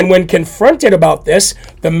 And when confronted about this,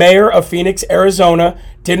 the mayor of Phoenix, Arizona,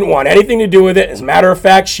 didn't want anything to do with it. As a matter of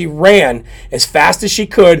fact, she ran as fast as she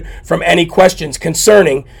could from any questions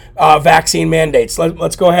concerning vaccine mandates.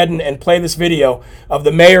 Let's go ahead and play this video of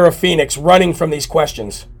the mayor of Phoenix running from these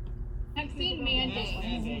questions. Vaccine mandate.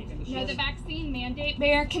 The vaccine mandate,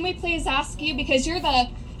 Mayor, can we please ask you, because you're the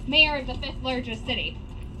mayor of the fifth largest city,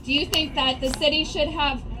 do you think that the city should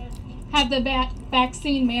have the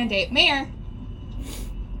vaccine mandate? Mayor?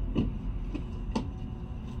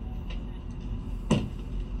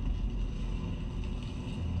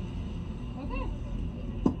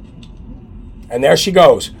 And there she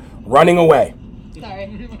goes, running away.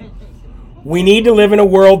 Sorry. We need to live in a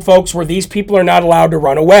world, folks, where these people are not allowed to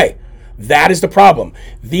run away. That is the problem.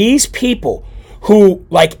 These people who,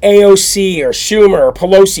 like AOC or Schumer or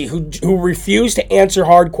Pelosi, who refuse to answer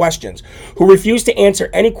hard questions, who refuse to answer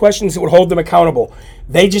any questions that would hold them accountable,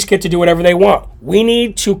 they just get to do whatever they want. We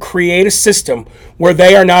need to create a system where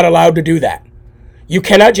they are not allowed to do that. You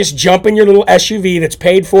cannot just jump in your little SUV that's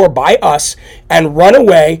paid for by us and run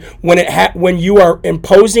away when you are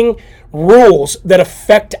imposing rules that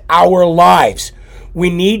affect our lives. We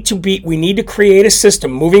need to create a system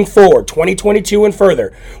moving forward, 2022 and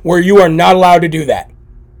further, where you are not allowed to do that.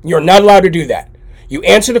 You're not allowed to do that. You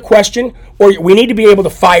answer the question, or we need to be able to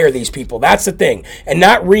fire these people. That's the thing. And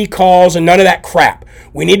not recalls and none of that crap.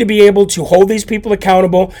 We need to be able to hold these people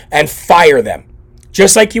accountable and fire them.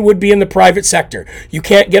 Just like you would be in the private sector. You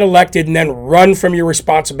can't get elected and then run from your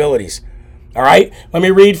responsibilities. All right? Let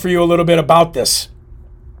me read for you a little bit about this.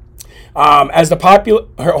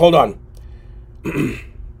 Hold on.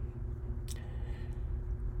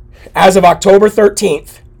 As of October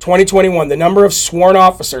 13th, 2021, the number of sworn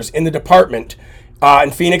officers in the department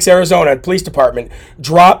in Phoenix, Arizona, police department,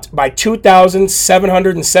 dropped by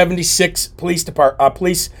 2,776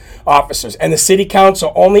 police officers, and the city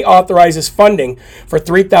council only authorizes funding for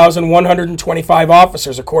 3,125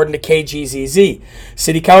 officers, according to KGZZ.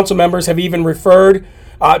 City council members have even referred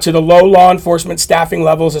to the low law enforcement staffing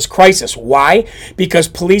levels as crisis. Why? Because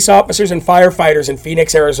police officers and firefighters in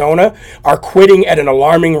Phoenix, Arizona are quitting at an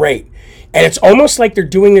alarming rate. And it's almost like they're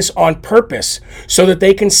doing this on purpose so that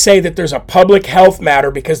they can say that there's a public health matter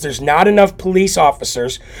because there's not enough police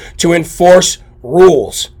officers to enforce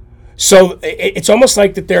rules. So it's almost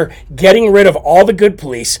like that they're getting rid of all the good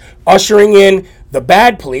police, ushering in the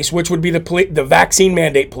bad police, which would be the vaccine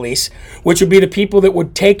mandate police, which would be the people that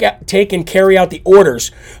would take and carry out the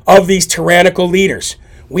orders of these tyrannical leaders.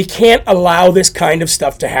 We can't allow this kind of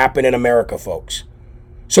stuff to happen in America, folks.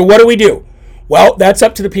 So what do? Well, that's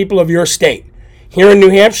up to the people of your state. Here in New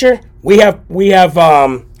Hampshire, we have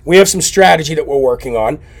some strategy that we're working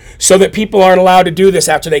on so that people aren't allowed to do this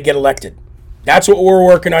after they get elected. That's what we're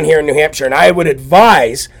working on here in New Hampshire, and I would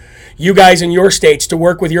advise you guys in your states to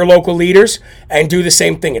work with your local leaders and do the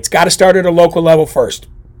same thing. It's got to start at a local level first.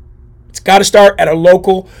 It's got to start at a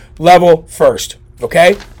local level first,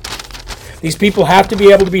 okay? These people have to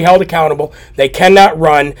be able to be held accountable. They cannot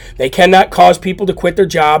run. They cannot cause people to quit their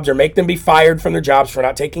jobs or make them be fired from their jobs for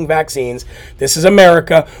not taking vaccines. This is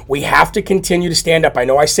America. We have to continue to stand up. I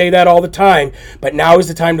know I say that all the time, but now is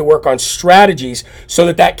the time to work on strategies so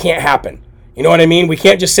that that can't happen. You know what I mean? We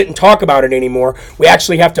can't just sit and talk about it anymore. We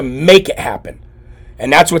actually have to make it happen.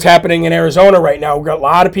 And that's what's happening in Arizona right now. We've got a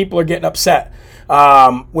lot of people are getting upset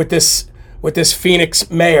with this Phoenix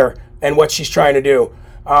mayor and what she's trying to do.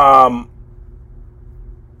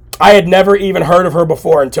 I had never even heard of her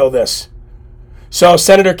before until this. So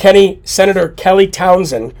Senator Kelly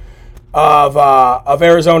Townsend of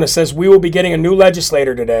Arizona says, we will be getting a new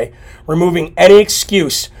legislator today, removing any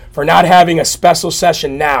excuse for not having a special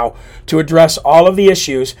session now to address all of the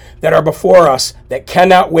issues that are before us that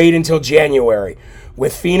cannot wait until January.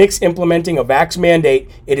 With Phoenix implementing a vax mandate,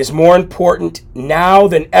 it is more important now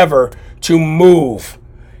than ever to move.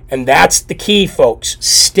 And that's the key, folks.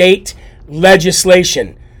 State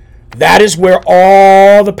legislation. That is where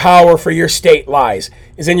all the power for your state lies,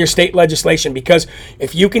 is in your state legislation. Because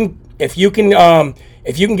if you can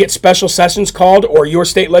get special sessions called, or your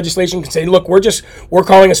state legislation can say, look, we're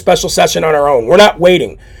calling a special session on our own. We're not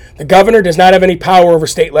waiting. The governor does not have any power over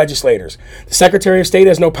state legislators. The Secretary of State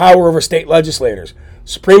has no power over state legislators.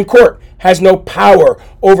 Supreme Court has no power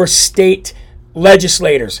over state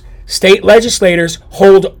legislators. State legislators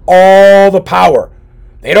hold all the power.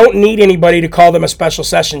 They don't need anybody to call them a special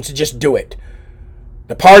session to just do it.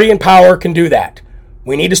 The party in power can do that.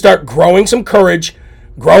 We need to start growing some courage,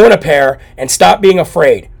 growing a pair, and stop being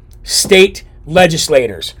afraid. State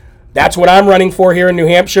legislators. That's what I'm running for here in New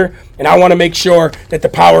Hampshire, and I want to make sure that the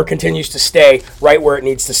power continues to stay right where it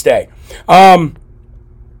needs to stay.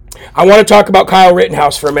 I want to talk about Kyle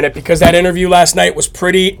Rittenhouse for a minute, because that interview last night was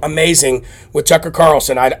pretty amazing with Tucker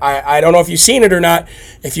Carlson. I don't know if you've seen it or not.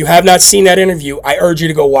 If you have not seen that interview, I urge you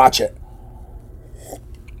to go watch it.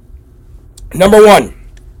 Number one,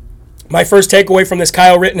 my first takeaway from this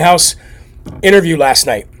Kyle Rittenhouse interview last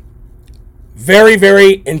night. Very,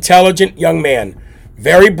 very intelligent young man.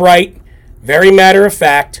 Very bright, very matter of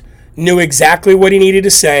fact, knew exactly what he needed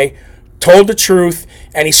to say, told the truth,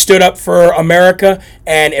 and he stood up for America.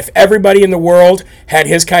 And if everybody in the world had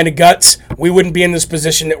his kind of guts, we wouldn't be in this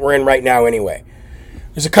position that we're in right now anyway.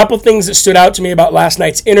 There's a couple things that stood out to me about last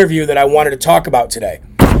night's interview that I wanted to talk about today.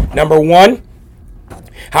 Number one,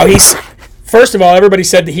 first of all, everybody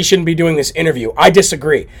said that he shouldn't be doing this interview. I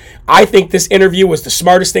disagree. I think this interview was the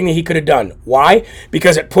smartest thing that he could have done. Why?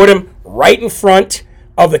 Because it put him right in front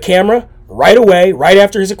of the camera, right away, right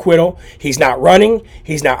after his acquittal. He's not running.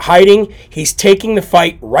 He's not hiding. He's taking the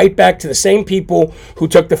fight right back to the same people who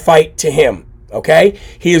took the fight to him. Okay?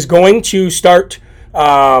 He is going to start,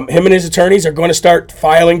 him and his attorneys are going to start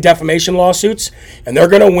filing defamation lawsuits, and they're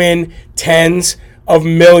going to win tens of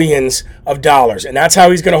millions of dollars. And that's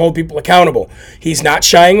how he's going to hold people accountable. He's not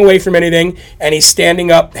shying away from anything, and he's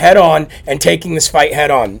standing up head on and taking this fight head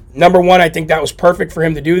on. Number one, I think that was perfect for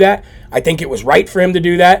him to do that. I think it was right for him to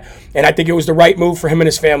do that, and I think it was the right move for him and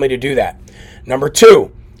his family to do that. Number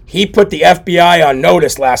two, he put the FBI on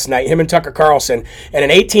notice last night, him and Tucker Carlson, and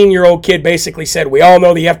an 18-year-old kid basically said, we all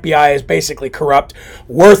know the FBI is basically corrupt,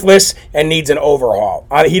 worthless, and needs an overhaul.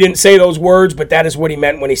 He didn't say those words, but that is what he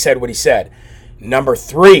meant when he said what he said. Number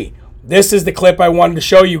three, this is the clip I wanted to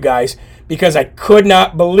show you guys, because I could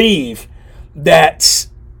not believe that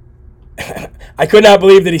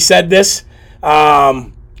he said this.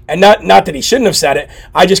 And not that he shouldn't have said it.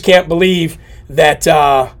 I just can't believe that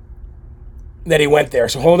that he went there.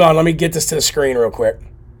 So hold on, let me get this to the screen real quick.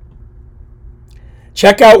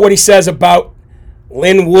 Check out what he says about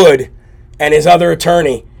Lin Wood and his other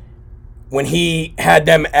attorney when he had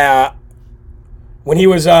them when he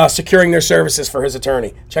was securing their services for his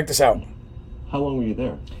attorney. Check this out. How long were you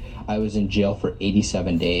there? I was in jail for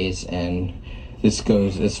 87 days, and this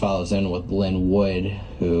follows in with Lin Wood,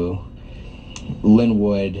 Lin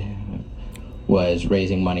Wood was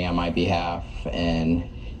raising money on my behalf, and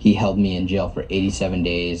he held me in jail for 87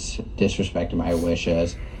 days, disrespected my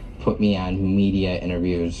wishes, put me on media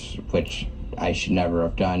interviews, which I should never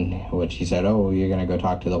have done, which he said, oh, you're going to go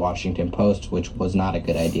talk to the Washington Post, which was not a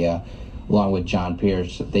good idea, along with John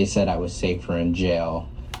Pierce. They said I was safer in jail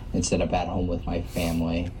instead of at home with my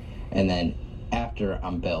family. And then after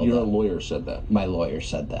I'm bailed, your lawyer said that? My lawyer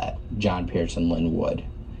said that, John Pierce and Lin Wood.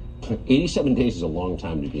 87 days is a long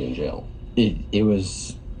time to be in jail. It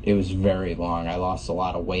was very long. I lost a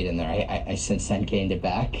lot of weight in there. I since then gained it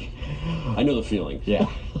back. I know the feeling. Yeah.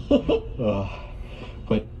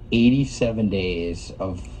 But 87 days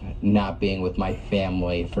of not being with my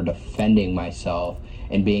family, for defending myself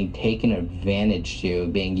and being taken advantage to,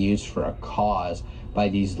 being used for a cause by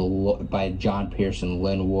John Pierce and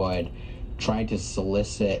Lin Wood, trying to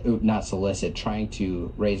trying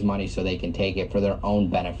to raise money so they can take it for their own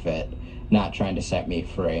benefit, not trying to set me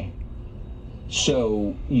free.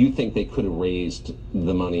 So you think they could have raised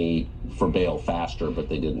the money for bail faster, but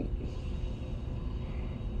they didn't?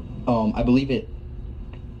 I believe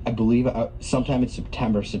sometime in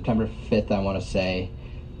September 5th, I want to say,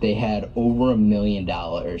 they had over $1 million.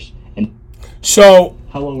 And so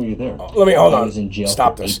how long were you there? Let me hold on. I was in jail.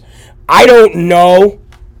 Stop this. I don't know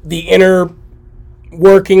the inner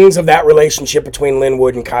workings of that relationship between Lin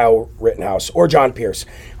Wood and Kyle Rittenhouse or John Pierce.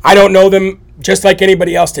 I don't know them, just like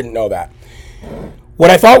anybody else didn't know that. What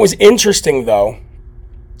I thought was interesting, though,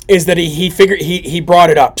 is that he brought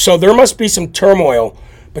it up. So there must be some turmoil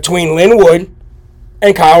between Lin Wood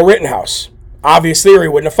and Kyle Rittenhouse, obviously, or he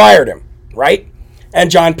wouldn't have fired him, right? And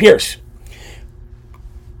John Pierce.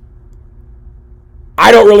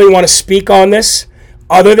 I don't really want to speak on this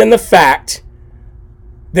other than the fact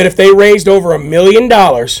that if they raised over $1 million,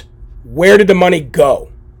 where did the money go?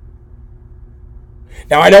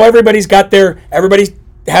 Now, I know everybody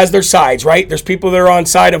has their sides, right? There's people that are on the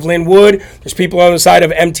side of Lin Wood. There's people on the side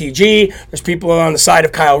of MTG. There's people on the side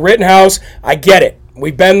of Kyle Rittenhouse. I get it.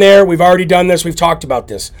 We've been there. We've already done this. We've talked about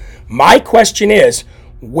this. My question is,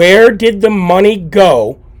 where did the money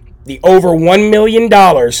go, the over $1 million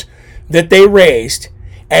that they raised,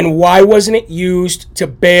 and why wasn't it used to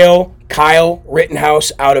bail Kyle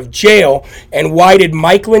Rittenhouse out of jail? And why did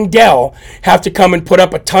Mike Lindell have to come and put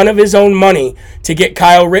up a ton of his own money to get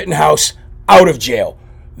Kyle Rittenhouse out of jail?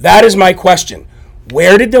 That is my question.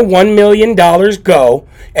 Where did the $1 million go,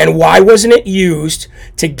 and why wasn't it used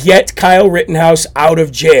to get Kyle Rittenhouse out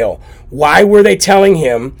of jail? Why were they telling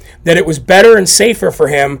him that it was better and safer for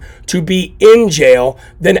him to be in jail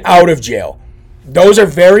than out of jail? Those are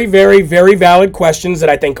very, very, very valid questions that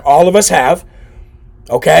I think all of us have,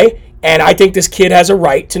 okay? And I think this kid has a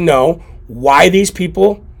right to know why these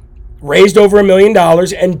people raised over $1 million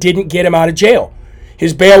and didn't get him out of jail.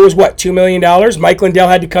 His bail was what, $2 million? Mike Lindell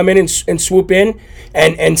had to come in and swoop in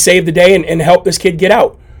and save the day and help this kid get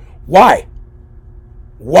out. Why?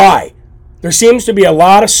 Why? There seems to be a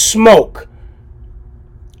lot of smoke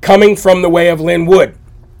coming from the way of Lin Wood.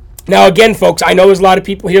 Now, again, folks, I know there's a lot of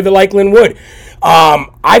people here that like Lin Wood.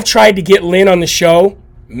 I've tried to get Lin on the show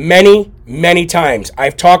many, many times.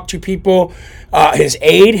 I've talked to people, his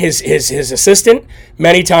aide, his assistant,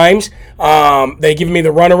 many times. They give me the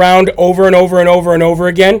runaround over and over and over and over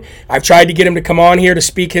again. I've tried to get him to come on here to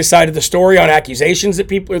speak his side of the story on accusations that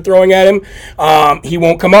people are throwing at him. He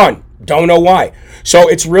won't come on. Don't know why. So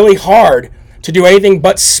it's really hard to do anything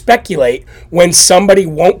but speculate when somebody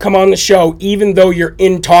won't come on the show, even though you're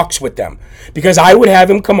in talks with them. Because I would have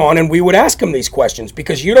him come on and we would ask him these questions,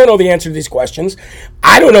 because you don't know the answer to these questions.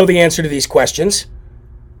 I don't know the answer to these questions.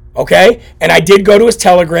 Okay? And I did go to his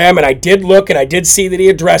Telegram and I did look and I did see that he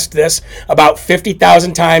addressed this about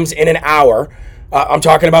 50,000 times in an hour. I'm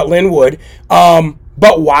talking about Lin Wood.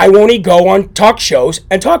 But why won't he go on talk shows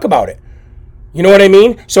and talk about it? You know what I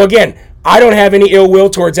mean? So again, I don't have any ill will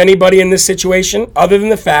towards anybody in this situation other than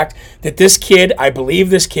the fact that this kid, I believe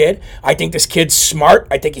this kid, I think this kid's smart,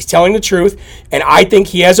 I think he's telling the truth, and I think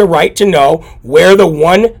he has a right to know where the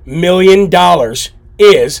 $1 million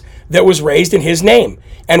is that was raised in his name,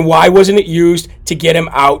 and why wasn't it used to get him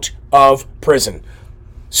out of prison.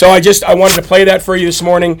 So I wanted to play that for you this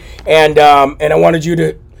morning, and I wanted you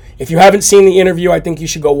to, if you haven't seen the interview, I think you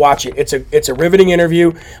should go watch it. It's a riveting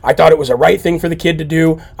interview. I thought it was a right thing for the kid to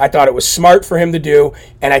do. I thought it was smart for him to do,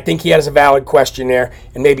 and I think he has a valid question there,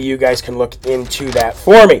 and maybe you guys can look into that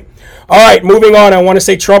for me. All right, moving on. I want to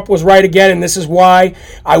say Trump was right again, and this is why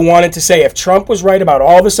I wanted to say if Trump was right about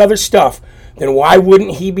all this other stuff, then why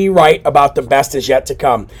wouldn't he be right about the best is yet to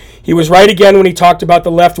come? He was right again when he talked about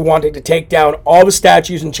the left wanting to take down all the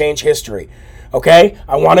statues and change history. Okay?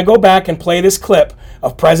 I want to go back and play this clip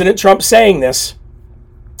of President Trump saying this,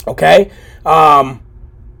 okay? And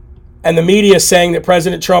the media saying that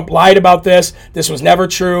President Trump lied about this. This was never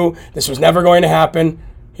true. This was never going to happen.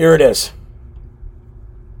 Here it is.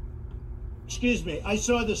 Excuse me, I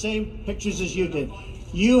saw the same pictures as you did.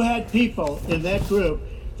 You had people in that group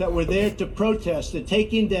that were there to protest the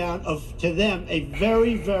taking down of, to them, a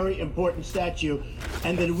very, very important statue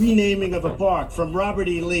and the renaming of a park from Robert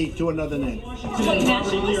E. Lee to another name. No,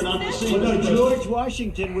 George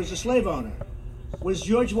Washington was a slave owner. Was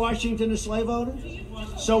George Washington a slave owner?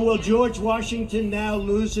 So will George Washington now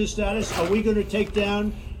lose his status? Are we going to take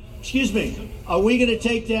down Excuse me. Are we going to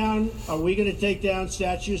take down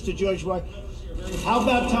statues to George Washington? How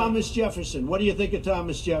about Thomas Jefferson? What do you think of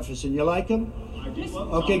Thomas Jefferson? You like him?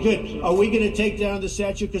 Okay, good. Are we going to take down the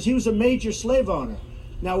statue? Because he was a major slave owner.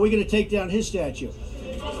 Now we're going to take down his statue.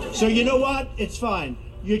 So you know what? It's fine.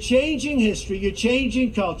 You're changing history, you're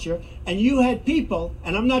changing culture, and you had people,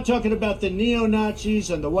 and I'm not talking about the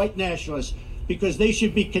neo-Nazis and the white nationalists, because they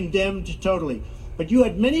should be condemned totally. But you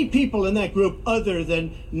had many people in that group other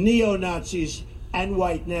than neo-Nazis and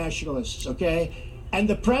white nationalists, okay? And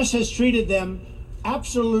the press has treated them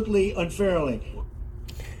absolutely unfairly.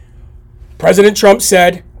 President Trump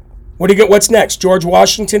said, what's next? George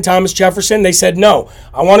Washington, Thomas Jefferson? They said no.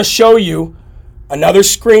 I want to show you another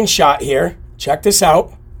screenshot here. Check this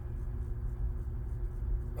out.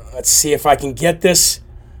 Let's see if I can get this.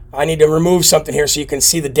 I need to remove something here so you can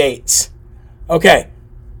see the dates. Okay.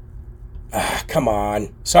 Come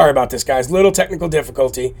on. Sorry about this, guys. Little technical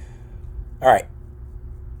difficulty. All right.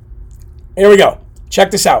 Here we go.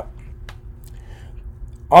 Check this out.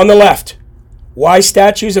 On the left, why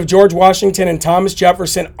statues of George Washington and Thomas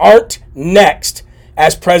Jefferson aren't next,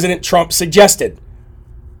 as President Trump suggested.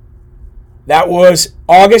 That was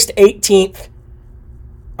August 18th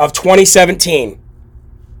of 2017.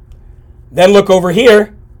 Then look over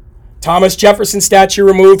here. Thomas Jefferson statue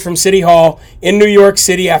removed from City Hall in New York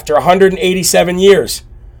City after 187 years.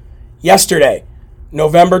 Yesterday,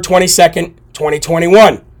 November 22nd,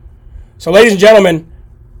 2021. So ladies and gentlemen,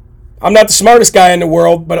 I'm not the smartest guy in the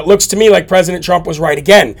world, but it looks to me like President Trump was right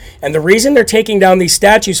again. And the reason they're taking down these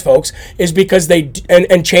statues, folks, is because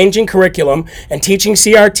and changing curriculum and teaching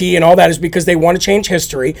CRT and all that is because they want to change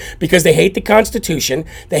history, because they hate the Constitution,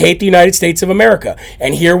 they hate the United States of America.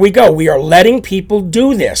 And here we go. We are letting people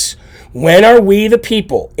do this. When are we, the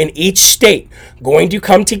people in each state, going to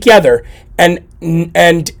come together and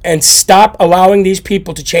stop allowing these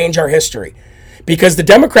people to change our history? Because the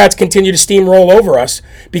Democrats continue to steamroll over us,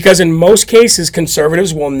 because in most cases,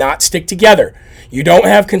 conservatives will not stick together. You don't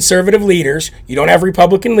have conservative leaders, you don't have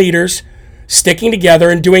Republican leaders sticking together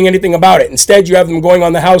and doing anything about it. Instead, you have them going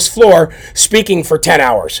on the House floor speaking for 10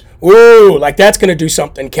 hours. Ooh, like that's going to do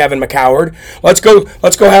something, Kevin McCoward. Let's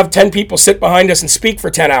go have 10 people sit behind us and speak for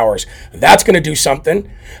 10 hours. That's going to do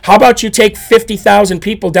something. How about you take 50,000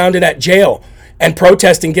 people down to that jail and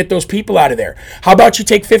protest and get those people out of there? How about you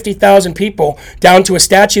take 50,000 people down to a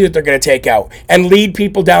statue that they're going to take out and lead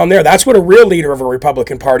people down there? That's what a real leader of a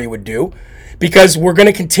Republican Party would do, because we're going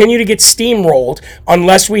to continue to get steamrolled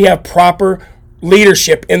unless we have proper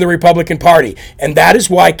leadership in the Republican Party. And that is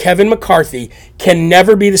why Kevin McCarthy can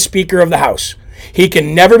never be the Speaker of the House. He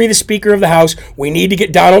can never be the Speaker of the House. We need to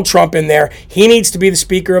get Donald Trump in there. He needs to be the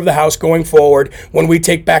Speaker of the House going forward when we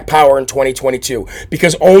take back power in 2022.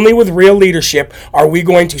 Because only with real leadership are we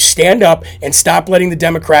going to stand up and stop letting the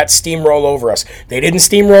Democrats steamroll over us. They didn't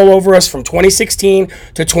steamroll over us from 2016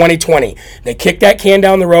 to 2020. They kicked that can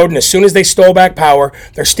down the road, and as soon as they stole back power,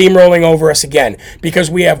 they're steamrolling over us again. Because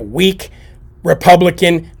we have weak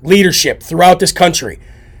Republican leadership throughout this country.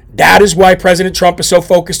 That is why President Trump is so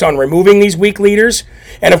focused on removing these weak leaders.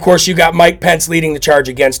 And of course, you got Mike Pence leading the charge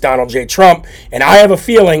against Donald J. Trump. And I have a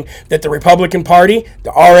feeling that the Republican Party, the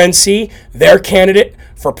RNC, their candidate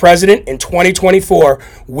for president in 2024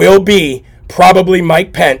 will be probably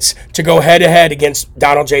Mike Pence to go head-to-head against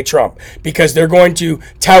Donald J. Trump, because they're going to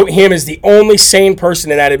tout him as the only sane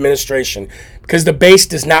person in that administration, because the base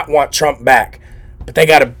does not want Trump back. But they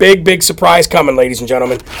got a big, big surprise coming, ladies and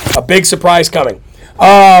gentlemen. A big surprise coming.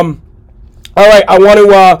 All right, I want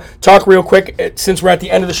to talk real quick. Since we're at the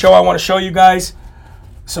end of the show, I want to show you guys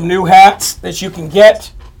some new hats that you can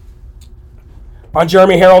get on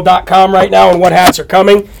JeremyHerald.com right now and what hats are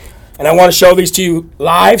coming. And I want to show these to you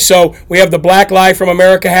live. So we have the black Live from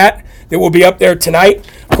America hat that will be up there tonight.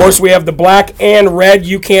 Of course, we have the black and red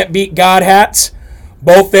You Can't Beat God hats,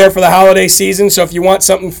 both there for the holiday season. So if you want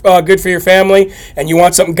something good for your family and you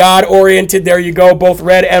want something God-oriented, there you go, both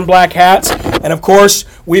red and black hats. And of course,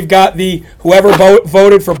 we've got the whoever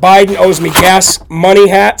voted for Biden owes me gas money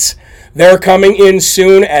hats. They're coming in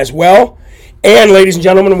soon as well. And ladies and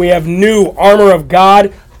gentlemen, we have new Armor of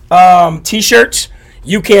God t-shirts.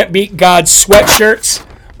 You Can't Beat God sweatshirts,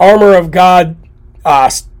 Armor of God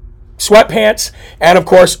sweatpants, and of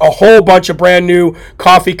course a whole bunch of brand new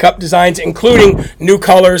coffee cup designs, including new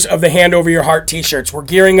colors of the Hand Over Your Heart t-shirts. We're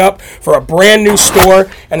gearing up for a brand new store,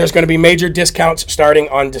 and there's going to be major discounts starting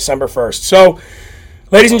on December 1st. So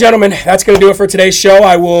Ladies and gentlemen, that's going to do it for today's show.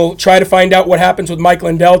 I will try to find out what happens with Mike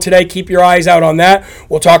Lindell today. Keep your eyes out on that.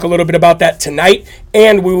 We'll talk a little bit about that tonight,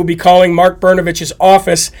 and we will be calling Mark Brnovich's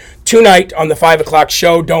office tonight on the 5 o'clock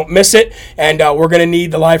show. Don't miss it, and we're going to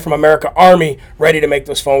need the Live from America Army ready to make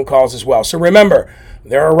those phone calls as well. So remember,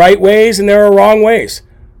 there are right ways and there are wrong ways,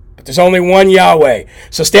 but there's only one Yahweh.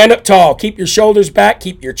 So stand up tall, keep your shoulders back,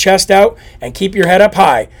 keep your chest out, and keep your head up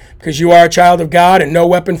high, because you are a child of God and no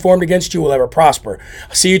weapon formed against you will ever prosper.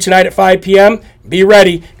 I'll see you tonight at 5 p.m. Be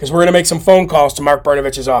ready, because we're going to make some phone calls to Mark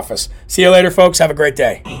Brnovich's office. See you later, folks. Have a great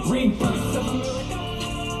day. Rebirth of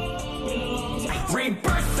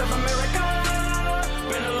America.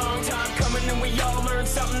 Been a long time coming, and we all learned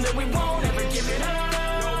something that we won't ever give it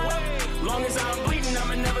up. Long as I'm bleeding,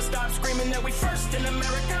 I'ma never stop screaming that we first in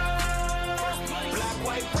America. Black,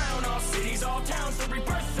 white, brown, all cities, all towns, the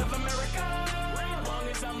rebirth.